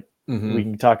directors. Like, we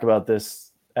can talk about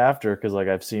this after because, like,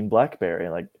 I've seen Blackberry.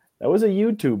 Like, that was a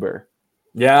YouTuber.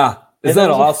 Yeah, is that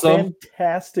awesome?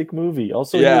 Fantastic movie.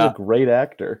 Also, he was a great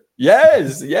actor.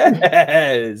 Yes.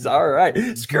 All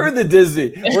right. Screw the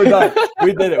Disney. We're done.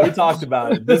 We did it. We talked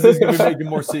about it. Disney's gonna be making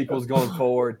more sequels going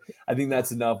forward. I think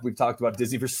that's enough. We've talked about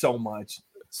Disney for so much.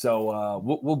 So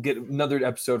we'll get another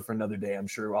episode for another day. I'm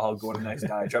sure I'll go on a nice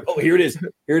diatribe. Oh, here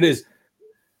it is.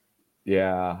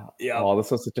 Yeah. Oh,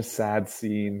 this was such a sad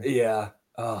scene. Yeah.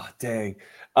 Oh, dang.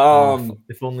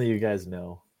 If only you guys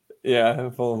know. Yeah,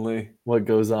 if only. What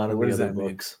goes on in the other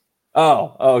books.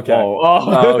 Oh, okay.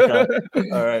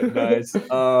 Okay. All right, nice.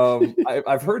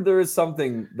 I've heard there is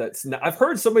something I've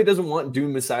heard somebody doesn't want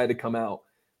Dune Messiah to come out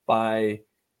by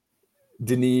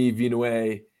Denis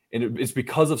Villeneuve, and it's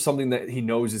because of something that he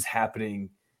knows is happening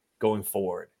going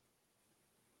forward.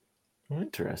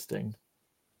 Interesting.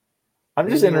 I'm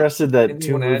just interested that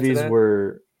two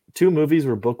movies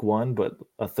were book one, but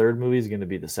a third movie is going to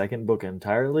be the second book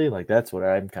entirely. Like, that's what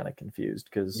I'm kind of confused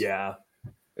because. Yeah.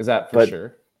 Is that for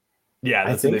sure? Yeah,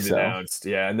 that's what they've announced.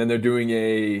 Yeah, and then they're doing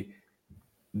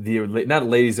not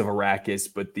Ladies of Arrakis,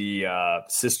 but the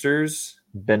Sisters.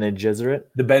 Bene Gesserit.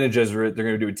 The Bene Gesserit. They're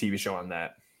going to do a TV show on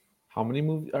that. How many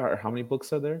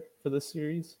books are there for this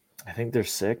series? I think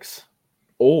there's 6.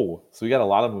 Oh, so we got a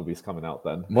lot of movies coming out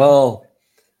then. Well,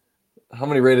 how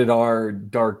many rated R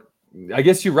dark? I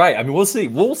guess you're right. I mean, we'll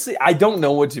see. I don't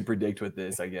know what to predict with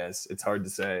this. I guess it's hard to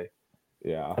say.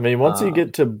 Yeah. I mean, once you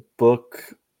get to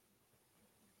book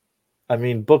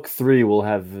 3 will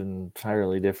have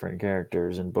entirely different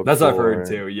characters in book. That's 4, what I've heard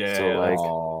too. Yeah.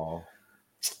 So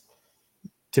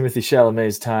Timothée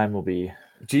Chalamet's time will be.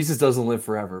 Jesus doesn't live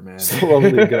forever, man.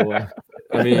 Slowly going.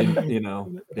 I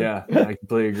mean, yeah, I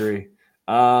completely agree.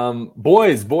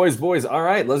 Boys. All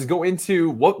right, let's go into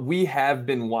what we have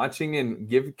been watching and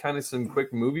give kind of some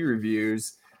quick movie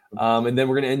reviews. And then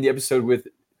we're going to end the episode with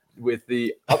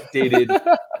the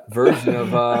updated version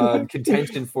of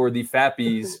contention for the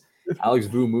Fappies Alex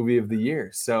Vu movie of the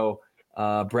year. So,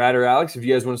 Brad or Alex, if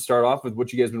you guys want to start off with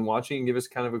what you guys have been watching and give us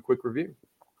kind of a quick review.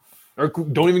 Or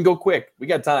don't even go quick. We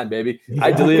got time, baby.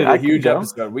 I deleted a huge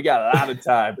episode. We got a lot of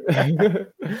time.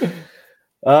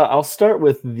 I'll start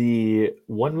with the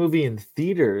one movie in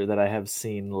theater that I have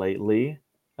seen lately.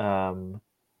 And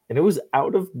it was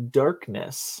Out of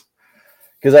Darkness.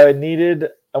 Because I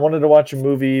wanted to watch a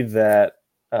movie that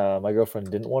my girlfriend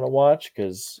didn't want to watch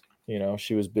because,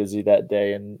 she was busy that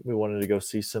day and we wanted to go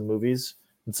see some movies.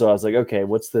 And so I was like, okay,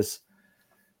 what's this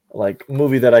like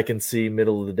movie that I can see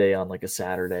middle of the day on like a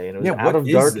Saturday? And it was Out of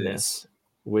Darkness,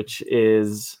 which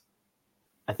is,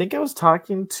 I think I was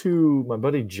talking to my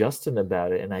buddy Justin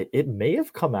about it, and it may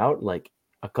have come out like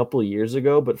a couple of years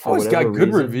ago, but for whatever got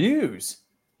good reviews.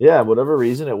 Yeah, whatever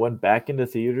reason, it went back into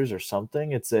theaters or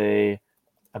something. It's I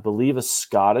believe, a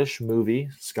Scottish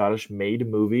made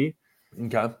movie.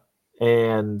 Okay.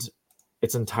 And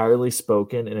it's entirely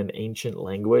spoken in an ancient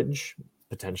language,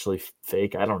 potentially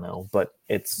fake. I don't know, but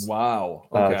it's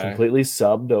completely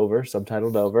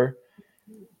subtitled over.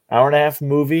 Hour and a half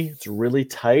movie. It's really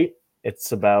tight.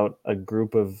 It's about a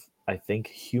group of, I think,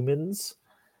 humans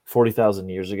 40,000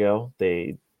 years ago.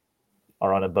 They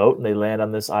are on a boat and they land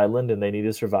on this island and they need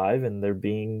to survive, and they're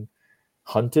being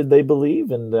hunted, they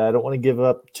believe. And I don't want to give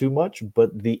up too much,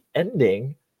 but the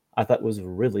ending I thought was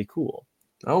really cool.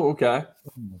 Oh, okay.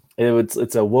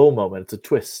 It's a whoa moment. It's a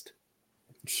twist.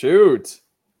 Shoot.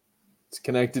 It's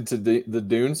connected to the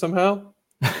Dune somehow?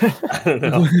 I don't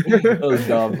know. That was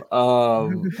dumb.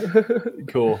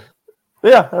 Cool.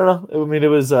 But yeah, I don't know. I mean, it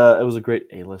was a great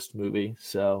A-list movie.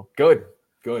 So good.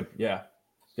 Good. Yeah.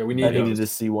 Yeah, we I need needed those. to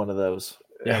see one of those.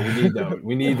 Yeah, we need those.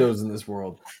 We need those in this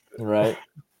world. Right.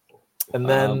 And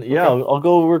then, Okay. I'll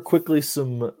go over quickly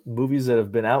some movies that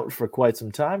have been out for quite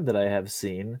some time that I have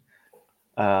seen.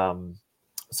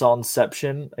 Saw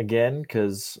Inception again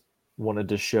because wanted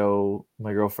to show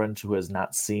my girlfriend who has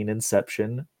not seen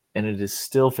Inception, and it is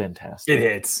still fantastic. It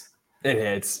hits. It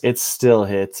hits. It still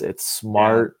hits. It's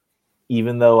smart.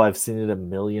 Even though I've seen it a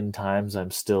million times,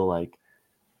 I'm still like,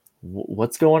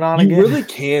 what's going on again? You really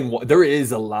can. There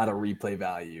is a lot of replay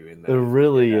value in that. There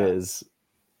really is.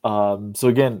 So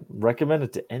again, recommend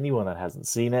it to anyone that hasn't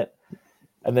seen it.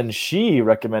 And then she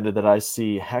recommended that I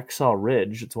see Hacksaw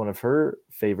Ridge. It's one of her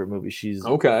favorite movies. She's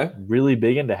really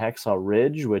big into Hacksaw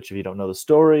Ridge, which, if you don't know the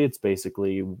story, it's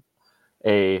basically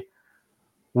a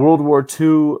World War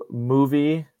II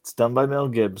movie. It's done by Mel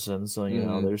Gibson, so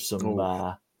there's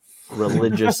some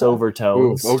religious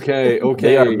overtones. Okay.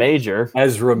 They are major.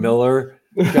 Ezra Miller.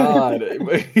 God,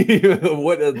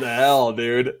 what the hell,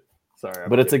 dude? Sorry.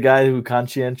 But it's a guy who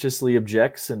conscientiously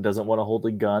objects and doesn't want to hold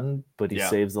a gun, but he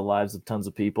saves the lives of tons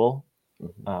of people.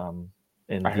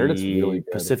 In I heard it's really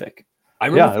good. Pacific. I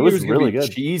remember it was really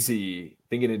good. Cheesy,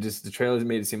 thinking the trailers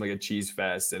made it seem like a cheese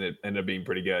fest, and it ended up being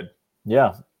pretty good.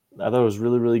 Yeah, I thought it was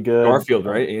really, really good. Garfield,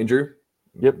 right? Andrew?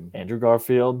 Yep, Andrew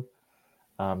Garfield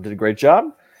did a great job.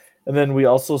 And then we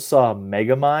also saw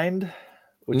Megamind,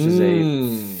 which is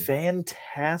a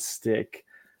fantastic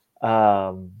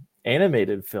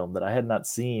animated film that I had not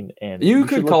seen. And you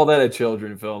could call that a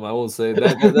children film. I will say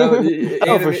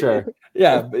that for sure.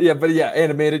 Yeah,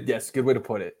 animated. Yes, good way to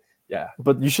put it. Yeah,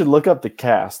 but you should look up the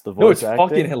cast. The voice acting.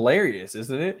 Fucking hilarious,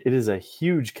 isn't it? It is a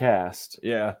huge cast.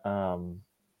 Yeah.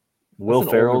 Will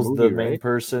Ferrell's the main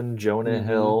person. Jonah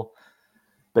Hill,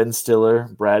 Ben Stiller,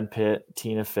 Brad Pitt,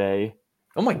 Tina Fey.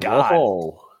 Oh my god!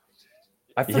 Whoa.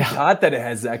 I forgot that it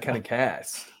has that kind of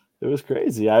cast. It was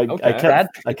crazy. I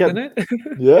kept in it?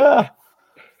 Yeah.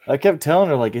 I kept telling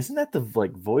her, like, isn't that the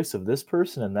voice of this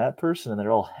person and that person? And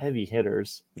they're all heavy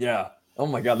hitters. Yeah. Oh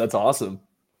my god, that's awesome.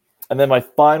 And then my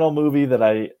final movie that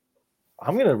I'm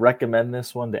gonna recommend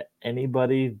this one to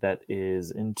anybody that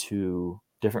is into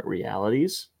different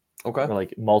realities. Okay. Or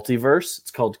like multiverse.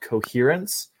 It's called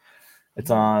Coherence.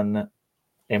 It's on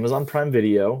Amazon Prime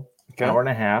Video. Hour and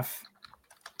a half.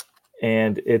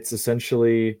 And it's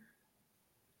essentially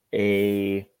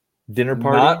a dinner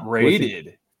party. Not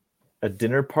rated. A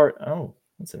dinner part. Oh,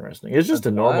 that's interesting. It's just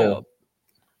a normal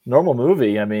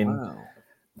movie. I mean,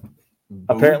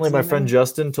 apparently my friend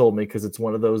Justin told me, because it's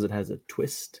one of those that has a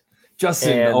twist.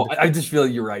 Justin, I just feel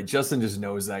like you're right. Justin just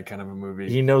knows that kind of a movie.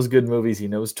 He knows good movies. He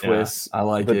knows twists. Yeah, I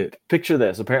like it. Picture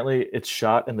this. Apparently it's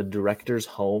shot in the director's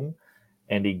home,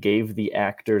 and he gave the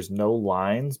actors no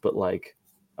lines, but like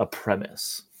a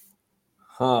premise.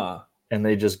 Huh. And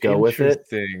they just go with it.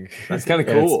 That's kind of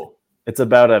cool. It's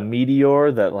about a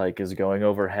meteor that like is going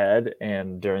overhead,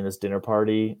 and during this dinner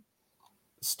party,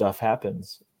 stuff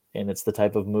happens. And it's the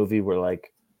type of movie where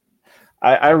like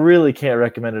I really can't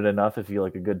recommend it enough if you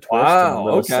like a good twist and a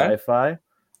little sci-fi.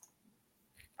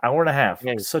 Hour and a half.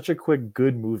 Such a quick,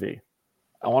 good movie.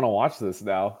 I want to watch this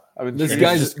now. This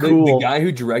guy's cool. The guy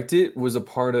who directed was a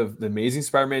part of The Amazing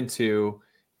Spider-Man 2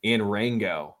 and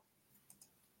Rango.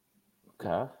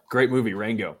 Okay. Great movie,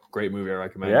 Rango. Great movie. I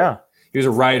recommend it. He was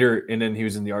a writer, and then he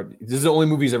was in the art. This is the only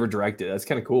movie he's ever directed. That's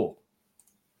kind of cool.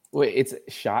 Wait, it's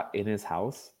shot in his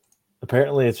house?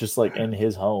 Apparently, it's just like in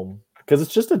his home. Because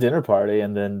it's just a dinner party,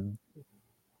 and then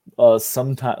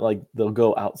sometimes like they'll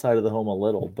go outside of the home a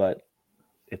little, but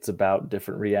it's about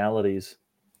different realities.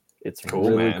 It's cool,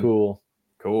 really man. Cool.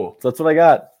 So that's what I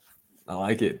got. I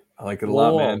like it. I like it a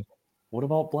lot, man. What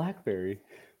about Blackberry?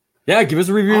 Yeah, give us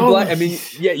a review of Blackberry. I mean,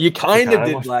 yeah, you kind of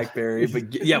did Blackberry,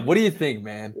 but yeah, what do you think,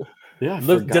 man? Yeah,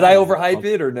 did I overhype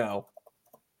it or no?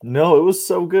 No, it was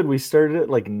so good. We started at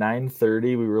like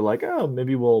 9:30. We were like, oh,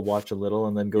 maybe we'll watch a little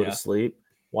and then go to sleep.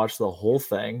 Watch the whole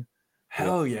thing.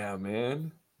 Hell yeah,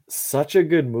 man. Such a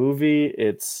good movie.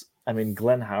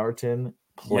 Glenn Howerton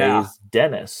plays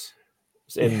Dennis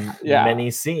in many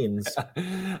scenes.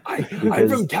 I'm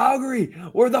from Calgary,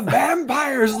 where the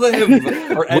vampires live.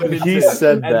 Or Edmonton. He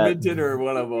said Edmonton or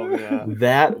one of them, yeah.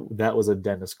 That was a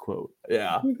Dennis quote.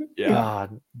 Yeah.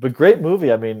 God, but great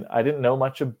movie. I mean, I didn't know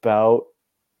much about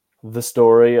the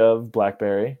story of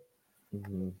Blackberry.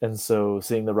 Mm-hmm. And so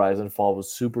seeing the rise and fall was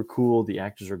super cool. The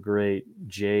actors are great.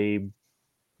 Jay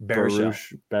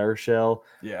Baruchel.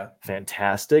 Yeah.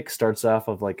 Fantastic. Starts off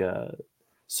of like a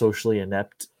socially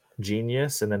inept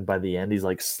genius, and then by the end he's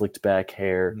like slicked back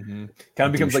hair. Mm-hmm. Kind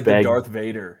of becomes like the Darth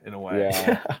Vader in a way.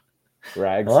 Yeah.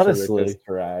 Rags honestly to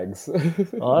rags.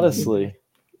 Honestly.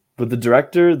 But the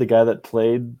director, the guy that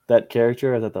played that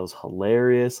character, I thought that was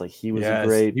hilarious. Like he was a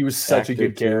great. He was such a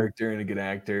good actor, too. character and a good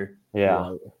actor.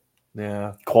 Yeah,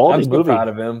 Yeah. quality I'm so movie. proud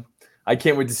of him. I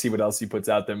can't wait to see what else he puts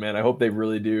out there, man. I hope they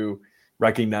really do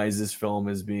recognize this film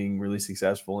as being really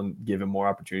successful and give him more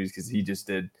opportunities because he just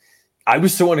did. I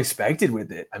was so unexpected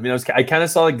with it. I mean, I kind of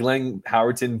saw the Glenn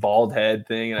Howerton bald head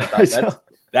thing, and I thought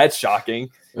that's shocking.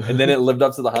 And then it lived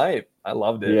up to the hype. I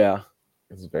loved it. Yeah,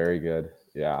 It's very good.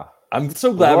 Yeah. I'm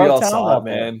so glad we all saw it,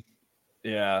 man.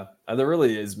 Yeah, there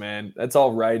really is, man. That's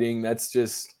all writing. That's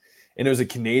just, and it was a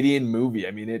Canadian movie.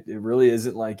 I mean, it really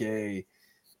isn't like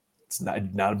it's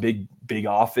not a big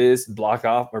office box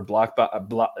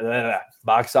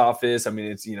office. I mean,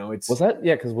 it's Was that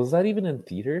because was that even in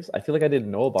theaters? I feel like I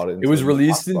didn't know about it. It was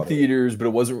released in theaters, but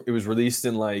it wasn't. It was released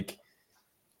in like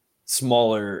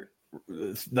smaller.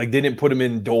 Like they didn't put them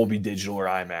in Dolby Digital or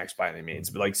IMAX by any means,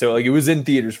 but it was in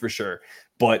theaters for sure,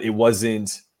 but it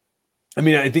wasn't. I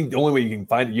mean, I think the only way you can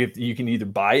find it, you can either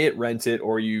buy it, rent it,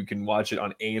 or you can watch it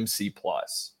on AMC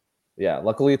Plus. Yeah,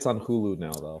 luckily it's on Hulu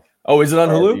now, though. Oh, is it on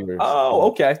Hulu? Viewers. Oh,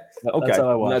 okay. Okay, that's how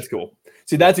I watch that's cool.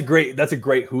 See, that's a great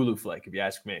Hulu flick, if you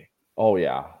ask me. Oh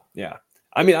yeah, yeah.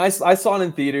 I mean, I saw it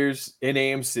in theaters in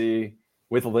AMC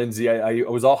with Lindsay. I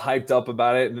was all hyped up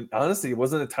about it, and honestly, it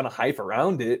wasn't a ton of hype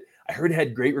around it. I heard it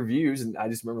had great reviews, and I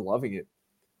just remember loving it.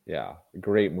 Yeah,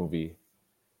 great movie.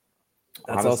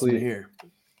 That's awesome to hear.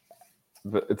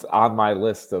 It's on my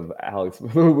list of Alex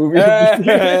movies.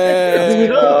 Hey,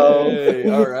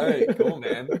 all right, cool,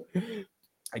 man.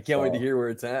 I can't wait to hear where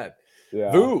it's at.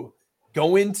 Yeah. Vu,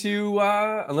 go into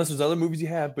unless there's other movies you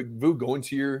have, but Vu, go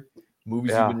into your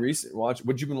movies you've been watching.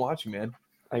 What you been watching, man?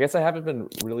 I guess I haven't been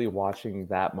really watching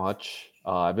that much.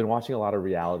 I've been watching a lot of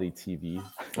reality TV.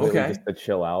 Really just to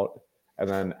chill out. And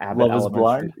then Love is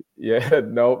Blind? Yeah,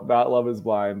 nope, not Love is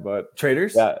Blind, but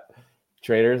Traders? Yeah.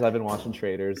 Traders. I've been watching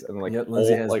Traders and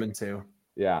Lindsay has been too.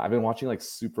 Yeah, I've been watching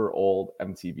super old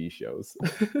MTV shows.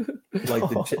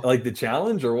 like the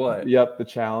Challenge or what? Yep, the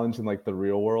Challenge and The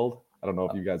Real World. I don't know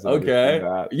if you guys have okay. Seen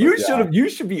that. You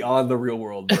should be on The Real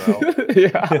World, bro.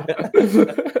 Yeah.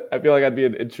 I feel like I'd be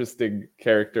an interesting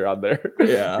character on there.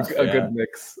 Yeah. a good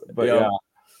mix. But yeah,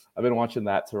 I've been watching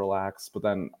that to relax, but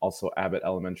then also Abbott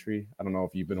Elementary. I don't know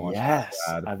if you've been watching that.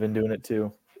 Yes, I've been doing it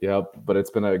too. Yep, but it's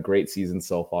been a great season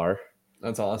so far.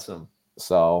 That's awesome.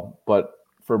 So, but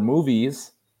for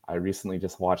movies, I recently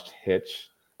just watched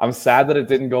Hitch. I'm sad that it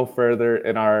didn't go further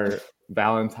in our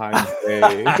Valentine's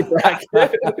Day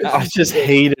bracket. I just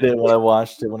hated it when I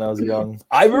watched it when I was young.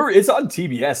 I remember it's on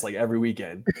TBS every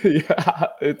weekend. Yeah,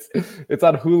 it's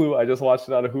on Hulu. I just watched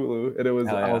it on Hulu, and it was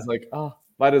I was like, oh,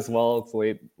 might as well.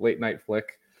 It's late night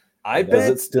flick. Does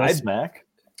it still smack?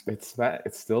 It's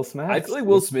still smack. I feel like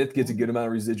Will Smith gets a good amount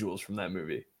of residuals from that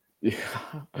movie. Yeah.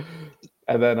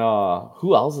 And then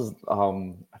who else is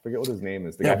I forget what his name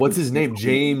is. What's his name?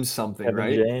 James something, Kevin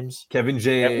right? James. Kevin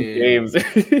James.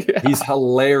 Yeah. He's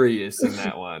hilarious in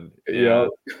that one. Yeah.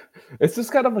 It's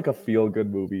just kind of like a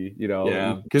feel-good movie,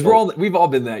 Yeah. Because we've all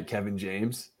been that Kevin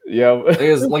James. Yeah.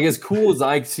 as cool as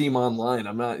I see him online,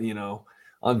 I'm not,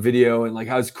 on video, and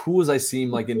how as cool as I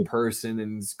seem in person,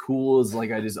 and as cool as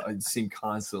I seem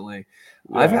constantly.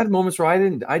 Yeah. I've had moments where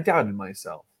I doubted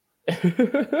myself.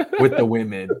 with the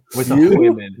women. With the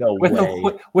women. No with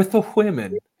way. With the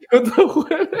women.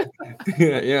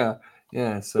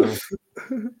 Yeah. So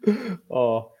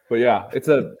but yeah, it's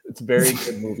a very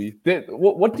good movie.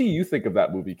 What do you think of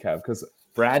that movie, Kev? Because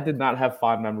Brad did not have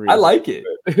fond memories. I like it.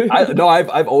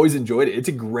 I've always enjoyed it. It's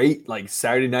a great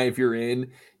Saturday night if you're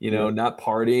in, not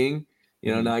partying,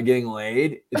 not getting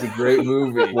laid. It's a great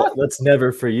movie. Well, that's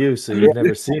never for you, so you've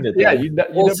never seen it. Yeah,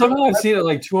 somehow I've seen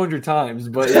it 200 times,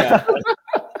 but yeah.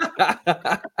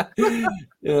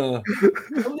 Yeah.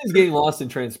 Somebody's getting lost in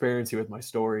transparency with my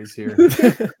stories here.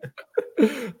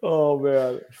 Oh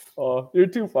man. Oh, you're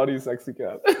too funny, sexy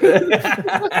cat.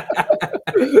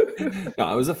 No,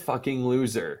 I was a fucking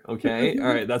loser. Okay. All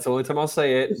right. That's the only time I'll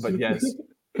say it. But yes.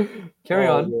 Carry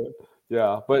on. Man.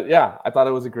 Yeah. But yeah, I thought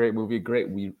it was a great movie, great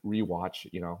rewatch,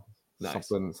 Nice.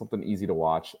 something easy to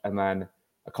watch. And then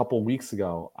a couple weeks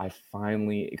ago, I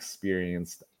finally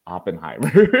experienced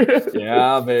Oppenheimer.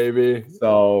 Yeah, baby.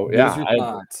 So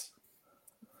yeah,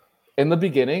 in the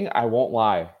beginning, I won't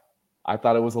lie, I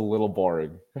thought it was a little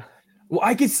boring. Well,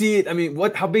 I could see it. I mean,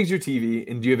 how big's your TV?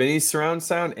 And do you have any surround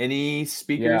sound? Any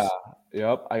speakers? Yeah.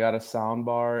 Yep. I got a sound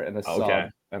bar and a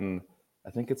sub, and I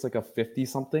think it's a 50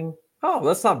 something. Oh,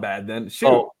 that's not bad then.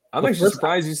 Shoot, I'm actually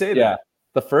surprised you say that.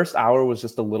 The first hour was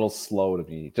just a little slow to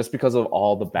me, just because of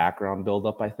all the background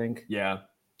buildup, I think. Yeah.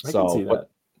 So, I can see that.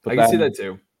 But I can see that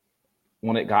too.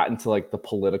 when it got into like the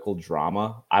political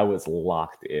drama, I was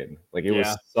locked in. Like it was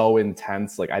Yeah. so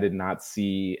intense. Like I did not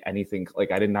see anything.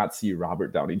 Like I did not see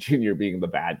Robert Downey Jr. being the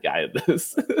bad guy in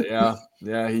this. Yeah,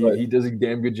 But- he does a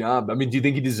damn good job. I mean, do you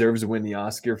think he deserves to win the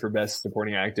Oscar for Best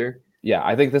Supporting Actor? Yeah,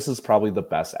 I think this is probably the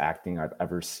best acting I've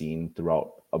ever seen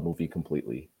throughout a movie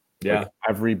completely. Yeah. Like,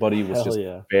 everybody was Hell just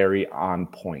yeah. very on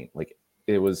point. Like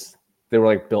they were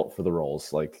like built for the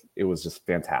roles. Like it was just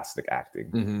fantastic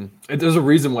acting. Mm-hmm. There's a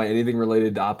reason why anything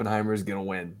related to Oppenheimer is going to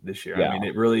win this year. Yeah. I mean,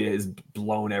 it really has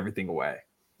blown everything away.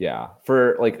 Yeah,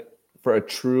 for a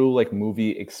true like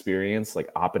movie experience, like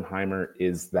Oppenheimer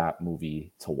is that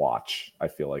movie to watch. I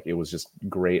feel like it was just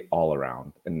great all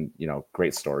around, and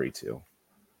great story too.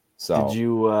 So Did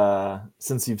you,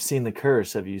 since you've seen The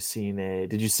Curse, did you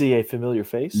see a familiar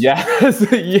face? Yes,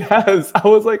 yes. I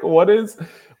was like, what is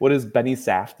Benny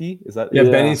Safdie? Is that Yeah,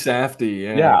 Benny Safdie.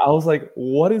 Yeah. Yeah, I was like,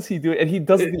 what is he doing? And he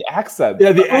does the accent.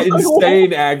 Yeah, the I was like, insane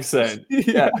what? accent.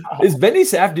 Yeah. Is Benny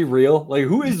Safdie real? Like,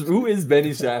 who is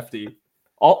Benny Safdie?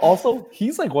 Also,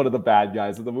 he's like one of the bad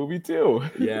guys in the movie too.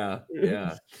 Yeah.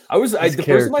 The His first time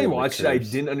character I in The watched it, I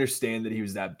Curse. didn't understand that he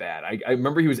was that bad. I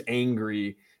remember he was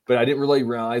angry, but I didn't really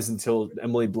realize until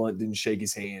Emily Blunt didn't shake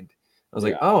his hand. I was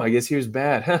like, oh, I guess he was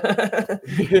bad.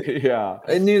 Yeah.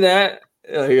 I knew that.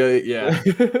 Yeah.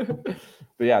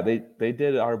 But yeah, they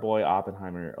did our boy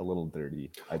Oppenheimer a little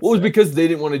dirty. I'd Well, it was say. because they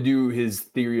didn't want to do his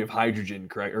theory of hydrogen,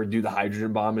 correct? Or do the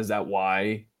hydrogen bomb. Is that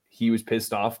why he was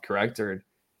pissed off, correct? Or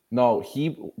No,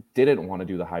 he didn't want to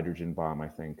do the hydrogen bomb, I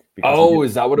think. because he oh, didn't-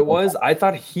 is that what it was? I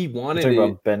thought he You're wanted talking it.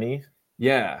 about Benny?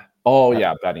 Yeah. Oh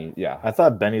yeah, Benny. Yeah. I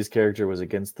thought Benny's character was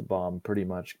against the bomb pretty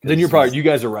much. Then you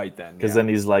guys are right then. Because Yeah. then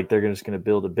he's like, they're just going to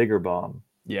build a bigger bomb.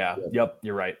 Yeah. Yep.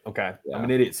 You're right. Okay. Yeah. I'm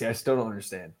an idiot. See, I still don't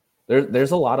understand.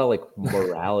 There's a lot of like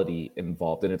morality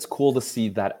involved, and it's cool to see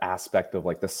that aspect of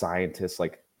like the scientists,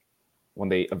 like when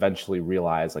they eventually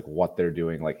realize like what they're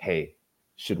doing, like, hey,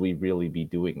 should we really be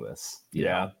doing this? You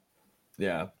know?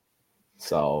 Yeah.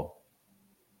 So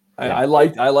I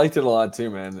liked it a lot too,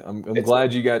 man. I'm It's-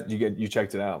 glad you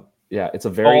checked it out. yeah, it's a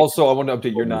very Also, I want to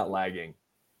update. You're not lagging.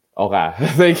 okay.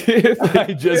 Thank you.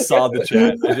 I just saw the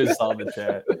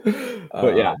chat.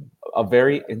 But yeah, a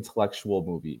very intellectual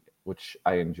movie, which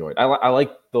I enjoyed. I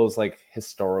like those like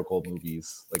historical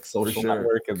movies, like Social sure.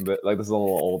 Network, and like this is a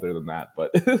little older than that,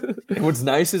 but And what's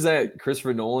nice is that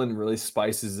Christopher Nolan really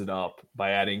spices it up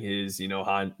by adding his,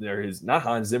 not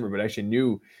Hans Zimmer, but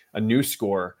actually a new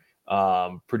score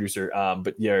producer.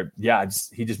 But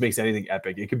he just makes anything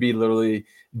epic. It could be literally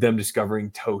them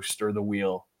discovering toast or the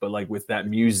wheel, but like with that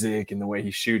music and the way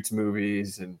he shoots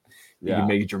movies, and you can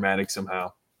make it dramatic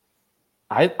somehow.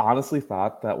 I honestly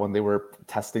thought that when they were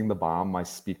testing the bomb, my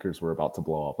speakers were about to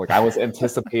blow up. Like I was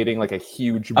anticipating like a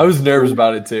huge. I was nervous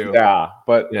about it too. Yeah,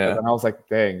 but Yeah. then I was like,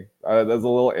 dang, that's a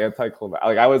little anticlimactic.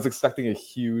 Like I was expecting a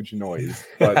huge noise,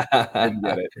 but I didn't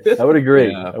get it. I would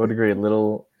agree. Yeah. I would agree. A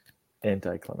little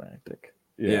anticlimactic.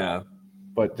 Yeah.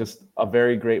 But just a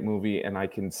very great movie, and I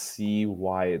can see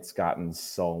why it's gotten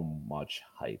so much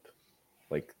hype.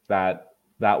 Like that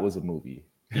was a movie.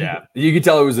 Yeah. You could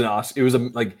tell it was an Oscar. It was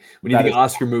like when you That think is-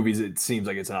 Oscar movies, it seems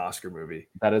like it's an Oscar movie.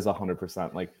 That is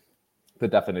 100% like the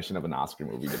definition of an Oscar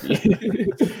movie to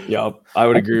be. Yep. I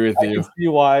would agree with I you. can see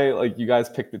why like you guys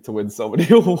picked it to win so many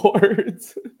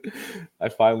awards. I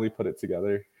finally put it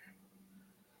together.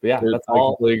 But yeah, that's I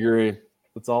all. completely agree.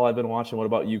 That's all I've been watching. What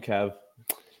about you, Kev?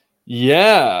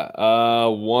 Yeah.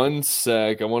 One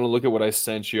sec. I want to look at what I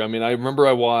sent you. I mean, I remember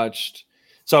I watched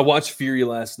Fury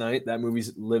last night. That movie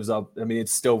lives up. I mean,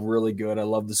 it's still really good. I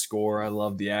love the score. I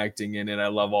love the acting in it. I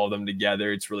love all of them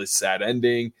together. It's really sad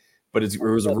ending, but it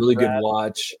was a really good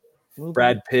watch.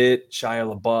 Brad Pitt,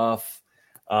 Shia LaBeouf.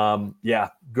 Yeah,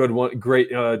 good one. Great,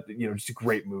 just a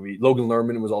great movie. Logan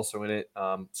Lerman was also in it.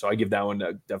 So I give that one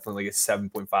definitely like a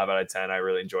 7.5 out of 10. I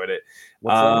really enjoyed it.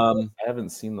 What's that? I haven't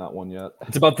seen that one yet.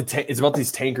 It's about it's about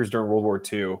these tankers during World War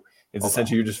II. It's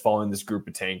essentially you're just following this group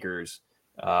of tankers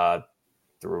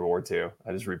through World War II.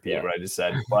 I just repeated what I just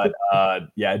said, but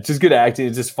it's just good acting.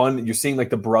 It's just fun. You're seeing like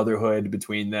the brotherhood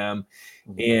between them,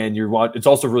 and it's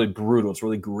also really brutal. It's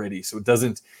really gritty, so it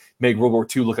doesn't make World War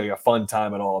II look like a fun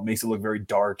time at all. It makes it look very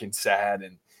dark and sad,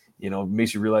 and it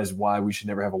makes you realize why we should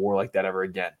never have a war like that ever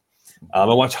again. I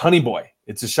watched Honey Boy.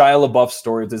 It's a Shia LaBeouf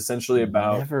story. It's essentially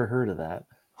about Never heard of that.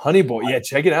 Honey Boy. Yeah,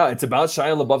 check it out. It's about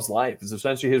Shia LaBeouf's life. It's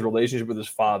essentially his relationship with his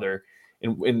father.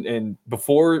 And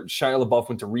before Shia LaBeouf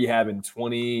went to rehab in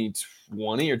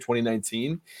 2020 or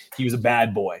 2019, he was a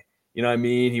bad boy. You know what I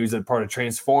mean? He was a part of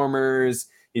Transformers.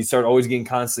 He started always getting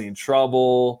constantly in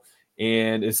trouble.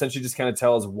 and essentially just kind of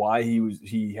tells why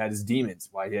he had his demons,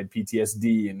 why he had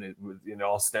PTSD, and it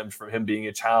all stems from him being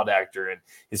a child actor, and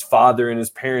his father and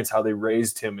his parents, how they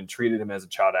raised him and treated him as a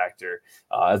child actor,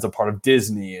 as a part of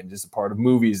Disney and just a part of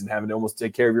movies, and having to almost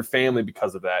take care of your family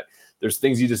because of that. There's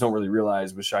things you just don't really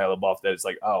realize with Shia LaBeouf that it's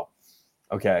like, oh,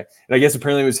 okay. And I guess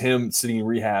apparently it was him sitting in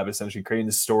rehab, essentially creating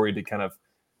this story to kind of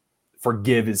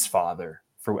forgive his father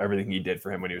for everything he did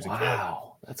for him when he was a kid.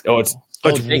 Wow, that's cool. It's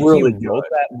really good. Wrote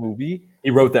that movie. He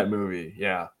wrote that movie.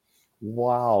 Yeah.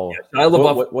 Wow. Yeah, Shia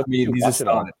LaBeouf, What did you he's watch a it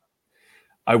on? star.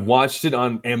 I watched it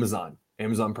on Amazon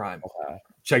Prime. Okay.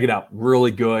 Check it out.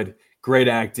 Really good. Great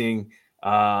acting.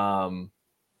 I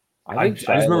think Shia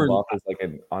just remember LaBeouf is like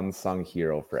an unsung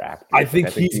hero for actors. I think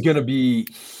he's going to be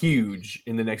huge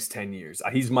in the next 10 years.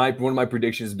 He's one of my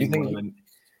predictions. I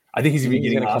think he's going to be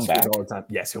getting Oscars all the time.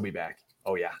 Yes, he'll be back.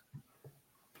 Oh, yeah.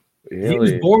 Really? He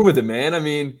was born with it, man. I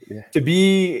mean, Yeah. to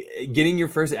be getting your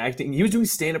first acting, he was doing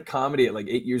stand-up comedy at like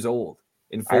 8 years old.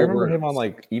 I remember him on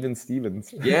like Even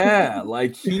Stevens. Yeah,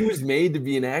 like he was made to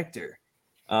be an actor.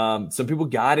 Some people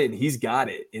got it, and he's got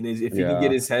it. And if he can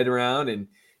get his head around and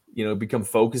become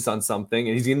focused on something,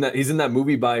 and he's in that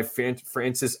movie by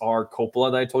Francis R.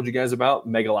 Coppola that I told you guys about,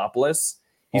 Megalopolis.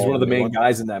 He's one of the main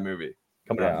guys in that movie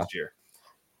coming out this year.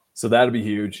 So that'll be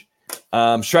huge.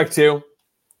 Shrek 2.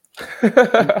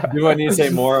 Do I need to say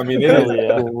more? I mean, it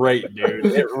is great, dude.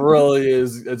 It really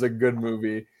is. It's a good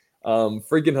movie.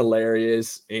 Freaking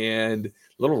hilarious and a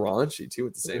little raunchy too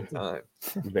at the same time.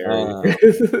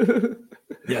 Very.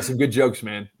 Yeah, some good jokes,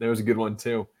 man. There was a good one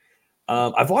too.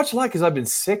 I've watched a lot because I've been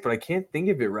sick, but I can't think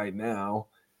of it right now.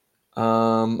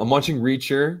 I'm watching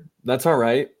Reacher. That's all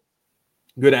right.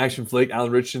 Good action flick.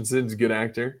 Alan Richardson's a good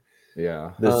actor.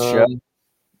 Yeah. This show,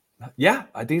 yeah,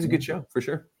 I think it's a good show for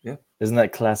sure. Yeah. isn't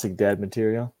that classic dad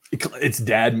material? It's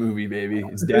dad movie, baby.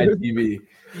 It's dad TV.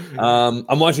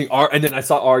 I'm watching and then I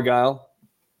saw Argyle.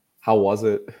 How was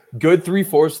it? Good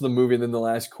 3/4 of the movie, and then the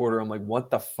last quarter, I'm like,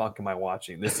 what the fuck am I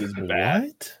watching? This is bad.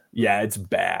 What? Yeah, it's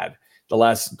bad. The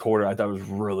last quarter I thought was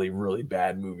really, really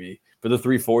bad movie. But the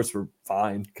 3/4 were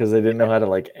fine. Because they didn't know how to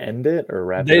like end it or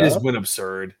wrap They it just up? went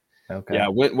absurd. Okay. Yeah,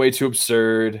 went way too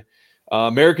absurd.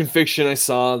 American Fiction I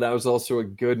saw. That was also a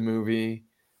good movie.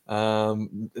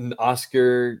 An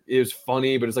Oscar, it was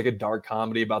funny, but it's like a dark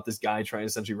comedy about this guy trying to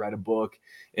essentially write a book,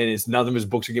 and none of his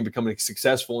books are going to become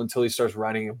successful until he starts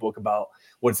writing a book about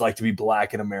what it's like to be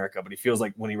black in America. But he feels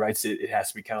like when he writes it, it has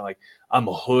to be kind of like, I'm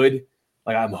hood,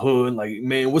 like,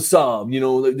 man, what's up? I'm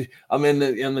in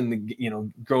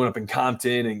the growing up in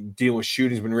Compton and dealing with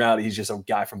shootings, when in reality he's just a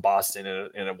guy from Boston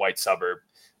in a white suburb.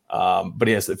 But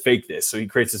he has to fake this, so he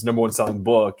creates this number one selling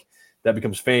book that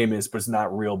becomes famous, but it's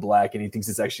not real black, and he thinks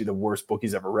it's actually the worst book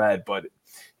he's ever read. But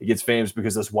it gets famous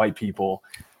because those white people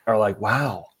are like,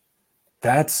 wow,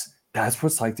 that's what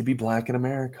it's like to be black in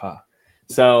America.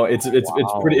 So it's a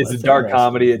dark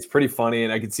comedy. It's pretty funny,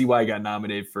 and I can see why I got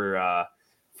nominated for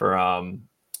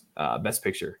Best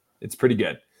Picture. It's pretty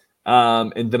good.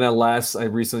 And then I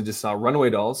recently just saw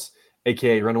Runaway Dolls,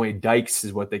 aka Runaway Dykes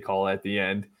is what they call it at the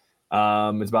end.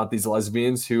 It's about these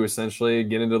lesbians who essentially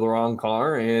get into the wrong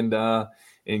car, and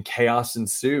chaos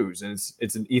ensues. And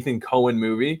it's an Ethan Coen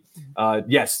movie.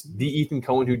 Yes, the Ethan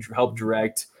Coen who helped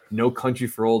direct No Country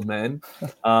for Old Men,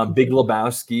 Big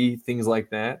Lebowski, things like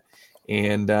that.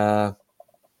 And it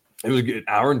was a good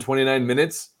hour and 29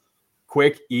 minutes.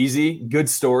 Quick, easy, good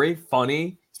story,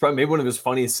 funny. It's probably maybe one of his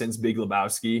funniest since Big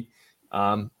Lebowski.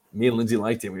 Me and Lindsay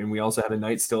liked it, and we also have a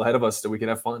night still ahead of us that we can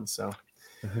have fun. So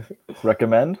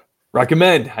Recommend?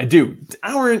 I do.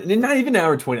 Not even an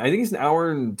hour 20. I think it's an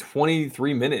hour and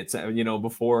 23 minutes,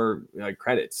 before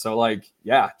credits. So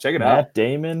yeah, check it out. Matt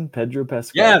Damon, Pedro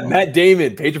Pascal. Yeah, Matt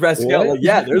Damon, Pedro Pascal.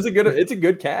 It's a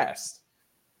good cast.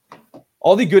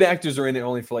 All the good actors are in it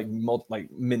only for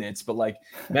minutes, but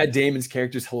Matt Damon's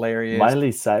character is hilarious.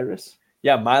 Miley Cyrus.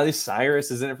 Yeah, Miley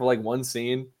Cyrus is in it for one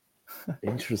scene.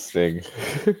 Interesting.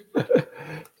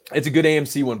 It's a good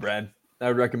AMC one, Brad. I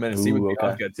would recommend it. See what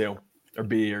okay. get to, or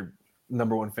be your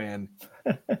number one fan.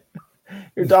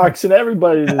 You're doxing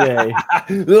everybody today.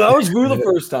 That was Vu the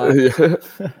first time.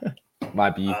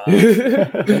 My beef.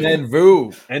 And then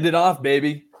Vu ended off,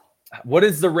 baby. What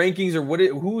is the rankings, or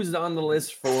who is on the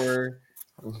list for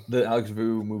the Alex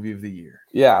Vu movie of the year?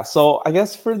 Yeah, so I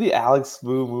guess for the Alex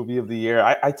Vu movie of the year,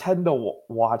 I tend to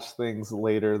watch things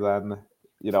later than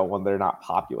when they're not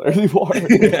popular anymore.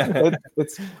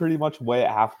 It's pretty much way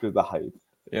after the hype.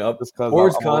 Yep. Or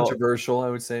it's controversial, I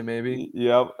would say, maybe.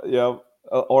 Yep.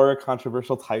 Or a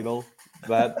controversial title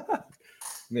that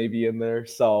may be in there.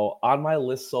 So on my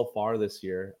list so far this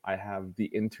year, I have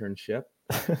The Internship.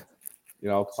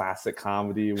 classic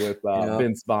comedy with Yeah.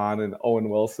 Vince Vaughn and Owen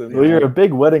Wilson. Well, you're a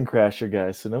big Wedding Crasher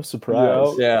guy, so no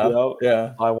surprise. Yeah.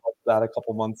 I watched that a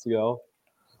couple months ago.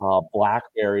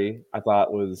 Blackberry, I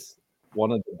thought was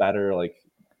one of the better like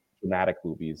dramatic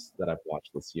movies that I've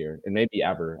watched this year, and maybe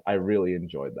ever. I really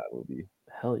enjoyed that movie.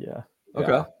 Hell yeah.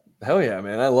 Okay. Yeah. Hell yeah,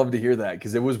 man. I love to hear that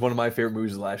because it was one of my favorite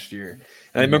movies last year.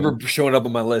 And I remember showing up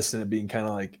on my list and it being kind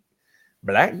of like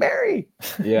Blackberry.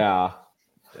 Yeah.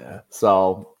 Yeah.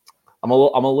 So I'm a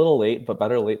little late, but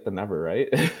better late than never, right?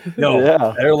 No,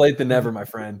 Yeah. better late than never, my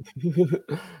friend.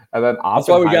 And then That's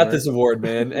why we got Oppenheimer. this award,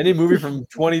 man. Any movie from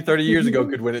 20, 30 years ago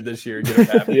could win it this year. Get it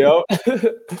back.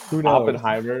 Who knows?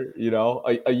 Oppenheimer,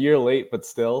 a year late, but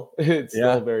still, it's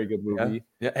still a very good movie.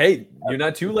 Yeah. Hey, you're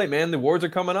not too late, man. The awards are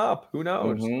coming up. Who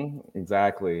knows?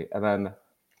 Exactly. And then,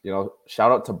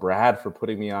 shout out to Brad for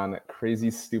putting me on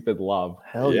Crazy Stupid Love.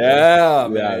 Hell yeah. Yeah,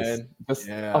 man. Just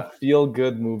a feel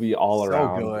good movie all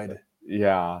around. So good.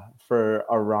 Yeah. For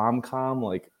a rom-com,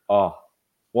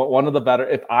 one of the better.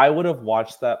 If I would have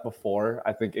watched that before,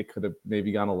 I think it could have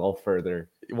maybe gone a little further.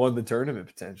 It won the tournament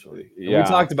potentially. And Yeah. we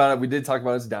talked about it. We did talk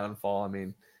about its downfall. I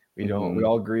mean, we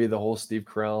all agree the whole Steve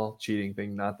Carell cheating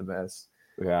thing, not the best.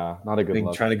 Yeah, not a good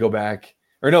look. Trying to go back.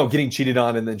 Or no, getting cheated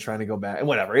on and then trying to go back. And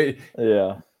whatever.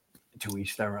 Yeah. To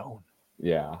each their own.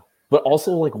 Yeah. But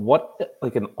also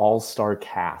an all-star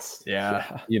cast.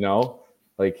 Yeah.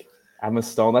 Like Emma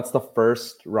Stone. That's the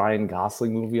first Ryan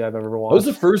Gosling movie I've ever watched. That was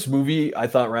the first movie I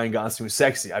thought Ryan Gosling was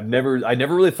sexy. I never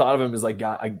really thought of him as like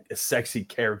a sexy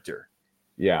character.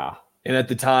 Yeah. And at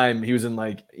the time he was in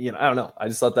I don't know. I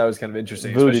just thought that was kind of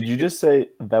interesting. Boo, did you just say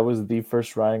that was the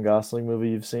first Ryan Gosling movie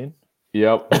you've seen?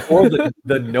 Yep. Before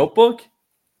the Notebook?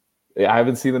 Yeah, I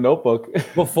haven't seen The Notebook.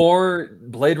 Before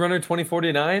Blade Runner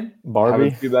 2049? Barbie?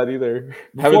 Haven't seen that either.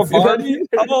 Before Barbie?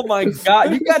 Oh my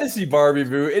god, you got to see Barbie,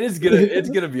 Boo. It's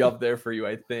gonna be up there for you,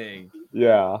 I think.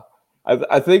 Yeah,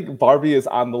 I think Barbie is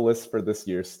on the list for this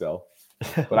year still.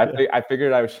 But I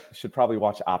figured I should probably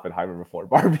watch Oppenheimer before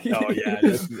Barbie. Oh yeah,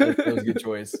 that was a good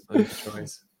choice.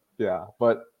 Yeah,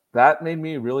 but that made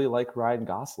me really like Ryan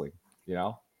Gosling.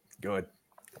 Good.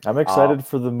 I'm excited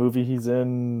for the movie he's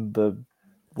in.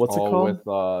 What's it called? With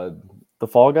The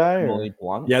Fall Guy? Emily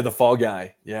Blunt. Yeah, the Fall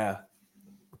Guy. Yeah,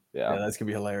 that's gonna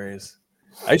be hilarious.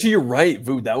 Actually, you're right,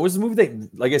 Vu. That was the movie that,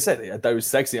 like I said, I thought it was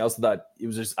sexy. I also thought it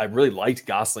was just, I really liked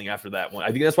Gosling after that one.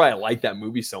 I think that's why I like that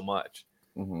movie so much.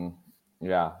 Mm-hmm.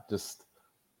 Yeah, just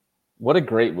what a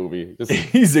great movie. Just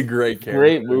he's a great character.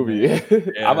 Great movie.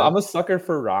 Yeah. I'm a sucker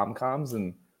for rom-coms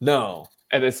and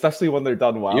especially when they're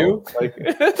done well. You?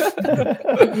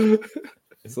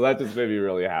 So that just made me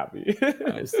really happy.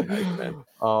 Nice, man.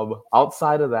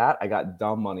 Outside of that, I got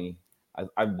Dumb Money.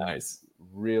 I've nice.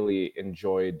 Really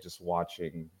enjoyed just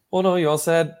watching. Well, no, you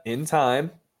also had In Time.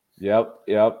 Yep,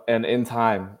 and In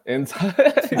Time. Yeah.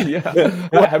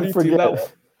 Have you seen that one?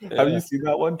 Yeah. Have you seen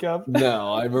that one, Kev?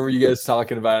 No, I remember you guys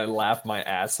talking about it and laughed my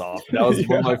ass off. That was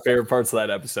one of my favorite parts of that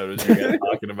episode, was you guys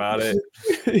talking about it.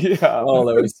 Yeah. Oh,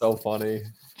 that was so funny.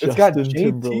 It's got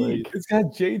JT. It's got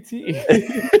JT.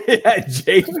 Yeah,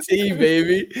 JT,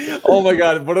 baby. Oh my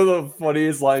god, one of the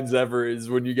funniest lines ever is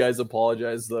when you guys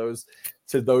apologize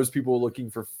to those people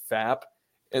looking for FAP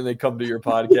and they come to your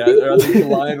podcast. I think the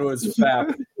line was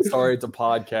FAP. Sorry, it's a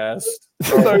podcast.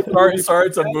 Sorry,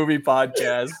 it's a movie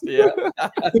podcast. Yeah.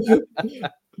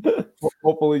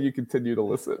 Hopefully you continue to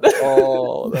listen.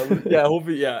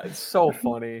 Hopefully, yeah. It's so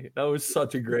funny. That was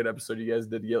such a great episode you guys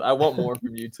did together. I want more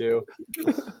from you too.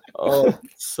 Oh,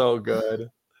 so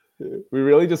good. We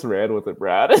really just ran with it,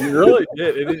 Brad. You really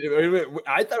did.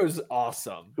 I thought it was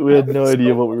awesome. We had no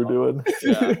idea what we were doing.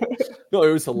 Yeah. No,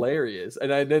 it was hilarious. And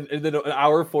then an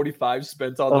hour 45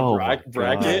 spent on the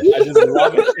bracket. I just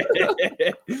love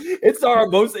it. It's our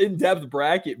most in-depth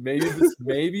bracket,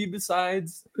 maybe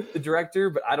besides the director,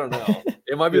 but I don't know.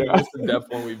 It might be the most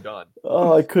in-depth one we've done.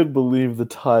 Oh, I couldn't believe the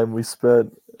time we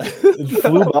spent. It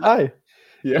flew by.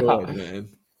 Yeah, oh, man.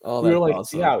 Oh, we were like,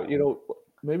 awesome.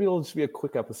 Maybe it'll just be a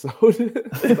quick episode.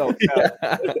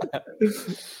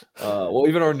 Well,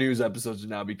 even our news episodes are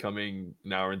now becoming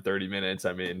an hour and 30 minutes.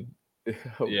 I mean,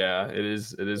 yeah, it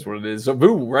is what it is. So,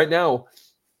 Boo, right now,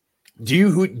 do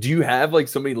you have like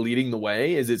somebody leading the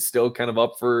way? Is it still kind of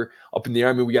up in the air?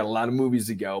 I mean, we got a lot of movies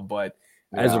to go, but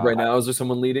as of right now, is there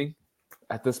someone leading?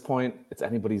 At this point, it's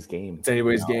anybody's game. It's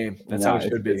anybody's game. That's how it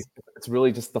should be. It's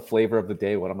really just the flavor of the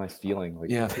day. What am I feeling? Like,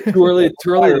 yeah, too early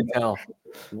to tell.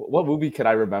 What movie can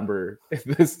I remember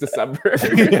this December?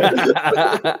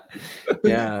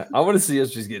 Yeah, I want to see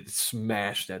us just get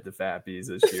smashed at the Fappies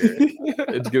this year.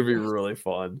 It's gonna be really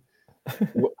fun.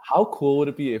 How cool would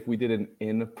it be if we did an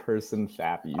in-person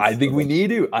Fappies? I think we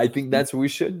need to. I think that's what we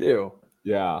should do.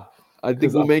 Yeah. I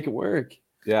think we'll make it work.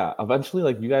 Yeah, eventually,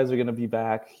 like you guys are gonna be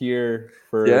back here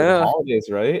for Yeah. the holidays,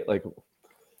 right? Like,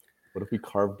 what if we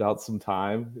carved out some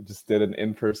time and just did an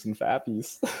in-person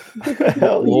Fappies?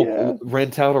 Hell yeah.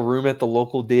 Rent out a room at the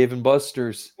local Dave and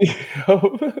Buster's.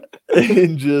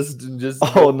 and just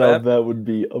Oh no, that would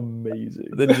be amazing.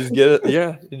 Then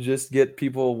just get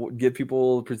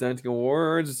people presenting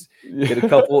awards. Get a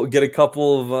couple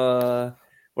of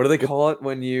what do they call it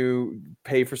when you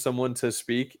pay for someone to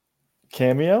speak?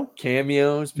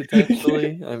 Cameos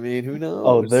potentially. I mean, who knows?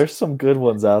 Oh, there's some good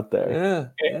ones out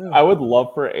there. Yeah. I would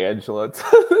love for Angela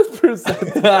to present.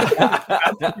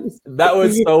 That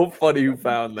was so funny. Who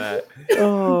found that?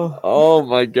 Oh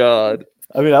my god.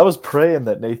 I mean, I was praying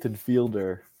that Nathan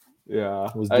Fielder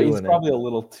was doing he's probably a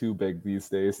little too big these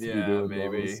days to be doing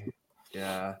maybe. those.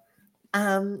 Yeah.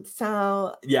 Oh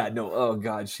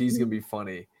god, she's gonna be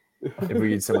funny if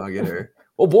we can somehow get her.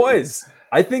 Well, boys,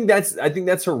 I think that's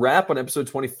a wrap on episode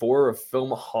 24 of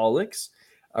Filmaholics,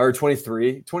 or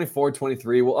 23, 24,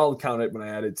 23. Well, I'll count it when I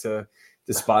add it to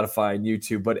Spotify and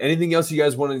YouTube. But anything else you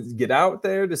guys want to get out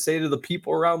there to say to the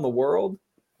people around the world?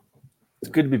 It's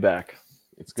good to be back.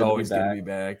 It's always good to be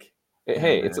back.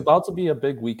 Hey, it's about to be a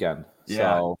big weekend.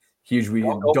 Yeah, so huge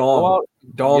weekend. Go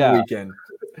Dong weekend.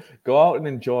 Go out and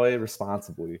enjoy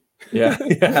responsibly. Yeah.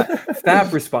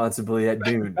 Fap responsibly at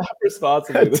Dune. Fap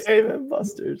responsibly. Dave and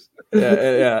Buster's.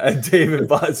 Yeah. At Dave and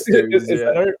Buster's.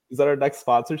 Is that our next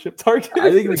sponsorship target?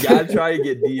 I think we gotta try and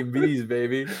get D&B's,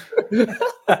 baby.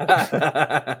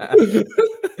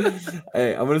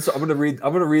 Hey, I'm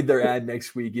gonna read their ad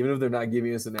next week, even if they're not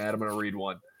giving us an ad. I'm gonna read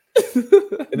one.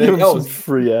 And then some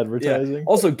free advertising.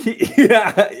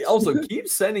 Yeah. Also keep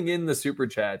sending in the super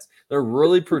chats. They're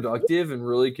really productive and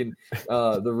really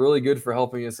they're really good for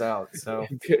helping us out. So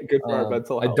good for our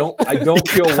mental health. I don't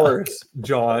feel worse,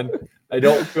 John. I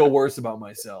don't feel worse about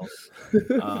myself.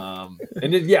 And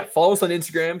then follow us on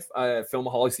Instagram,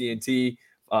 Filmaholics ENT.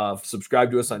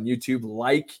 Subscribe to us on YouTube.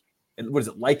 Like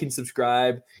and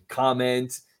subscribe,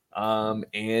 comment,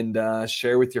 and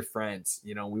share with your friends.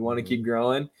 We want to keep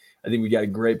growing. I think we got a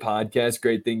great podcast,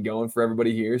 great thing going for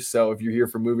everybody here. So if you're here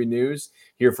for movie news,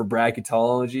 here for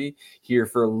bracketology, here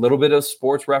for a little bit of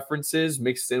sports references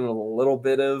mixed in with a little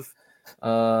bit of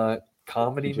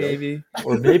comedy, maybe.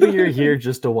 Or maybe you're here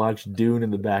just to watch Dune in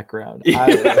the background. We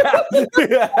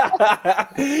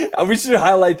should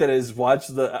highlight that as watch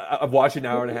an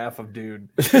hour and a half of Dune.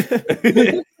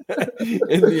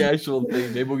 In the actual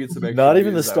thing, maybe we'll get some extra. Not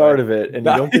even the start of it, and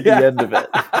you don't get the end of it.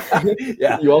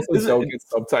 Yeah, you also don't get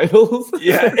subtitles.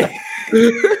 Yeah.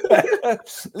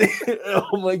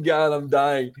 Oh my god, I'm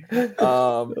dying.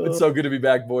 It's so good to be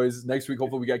back, boys. Next week,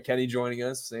 hopefully, we got Kenny joining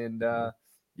us, and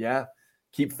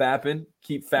keep fapping,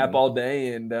 keep fap all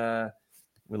day, and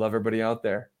we love everybody out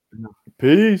there.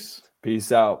 Peace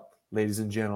out, ladies and gentlemen.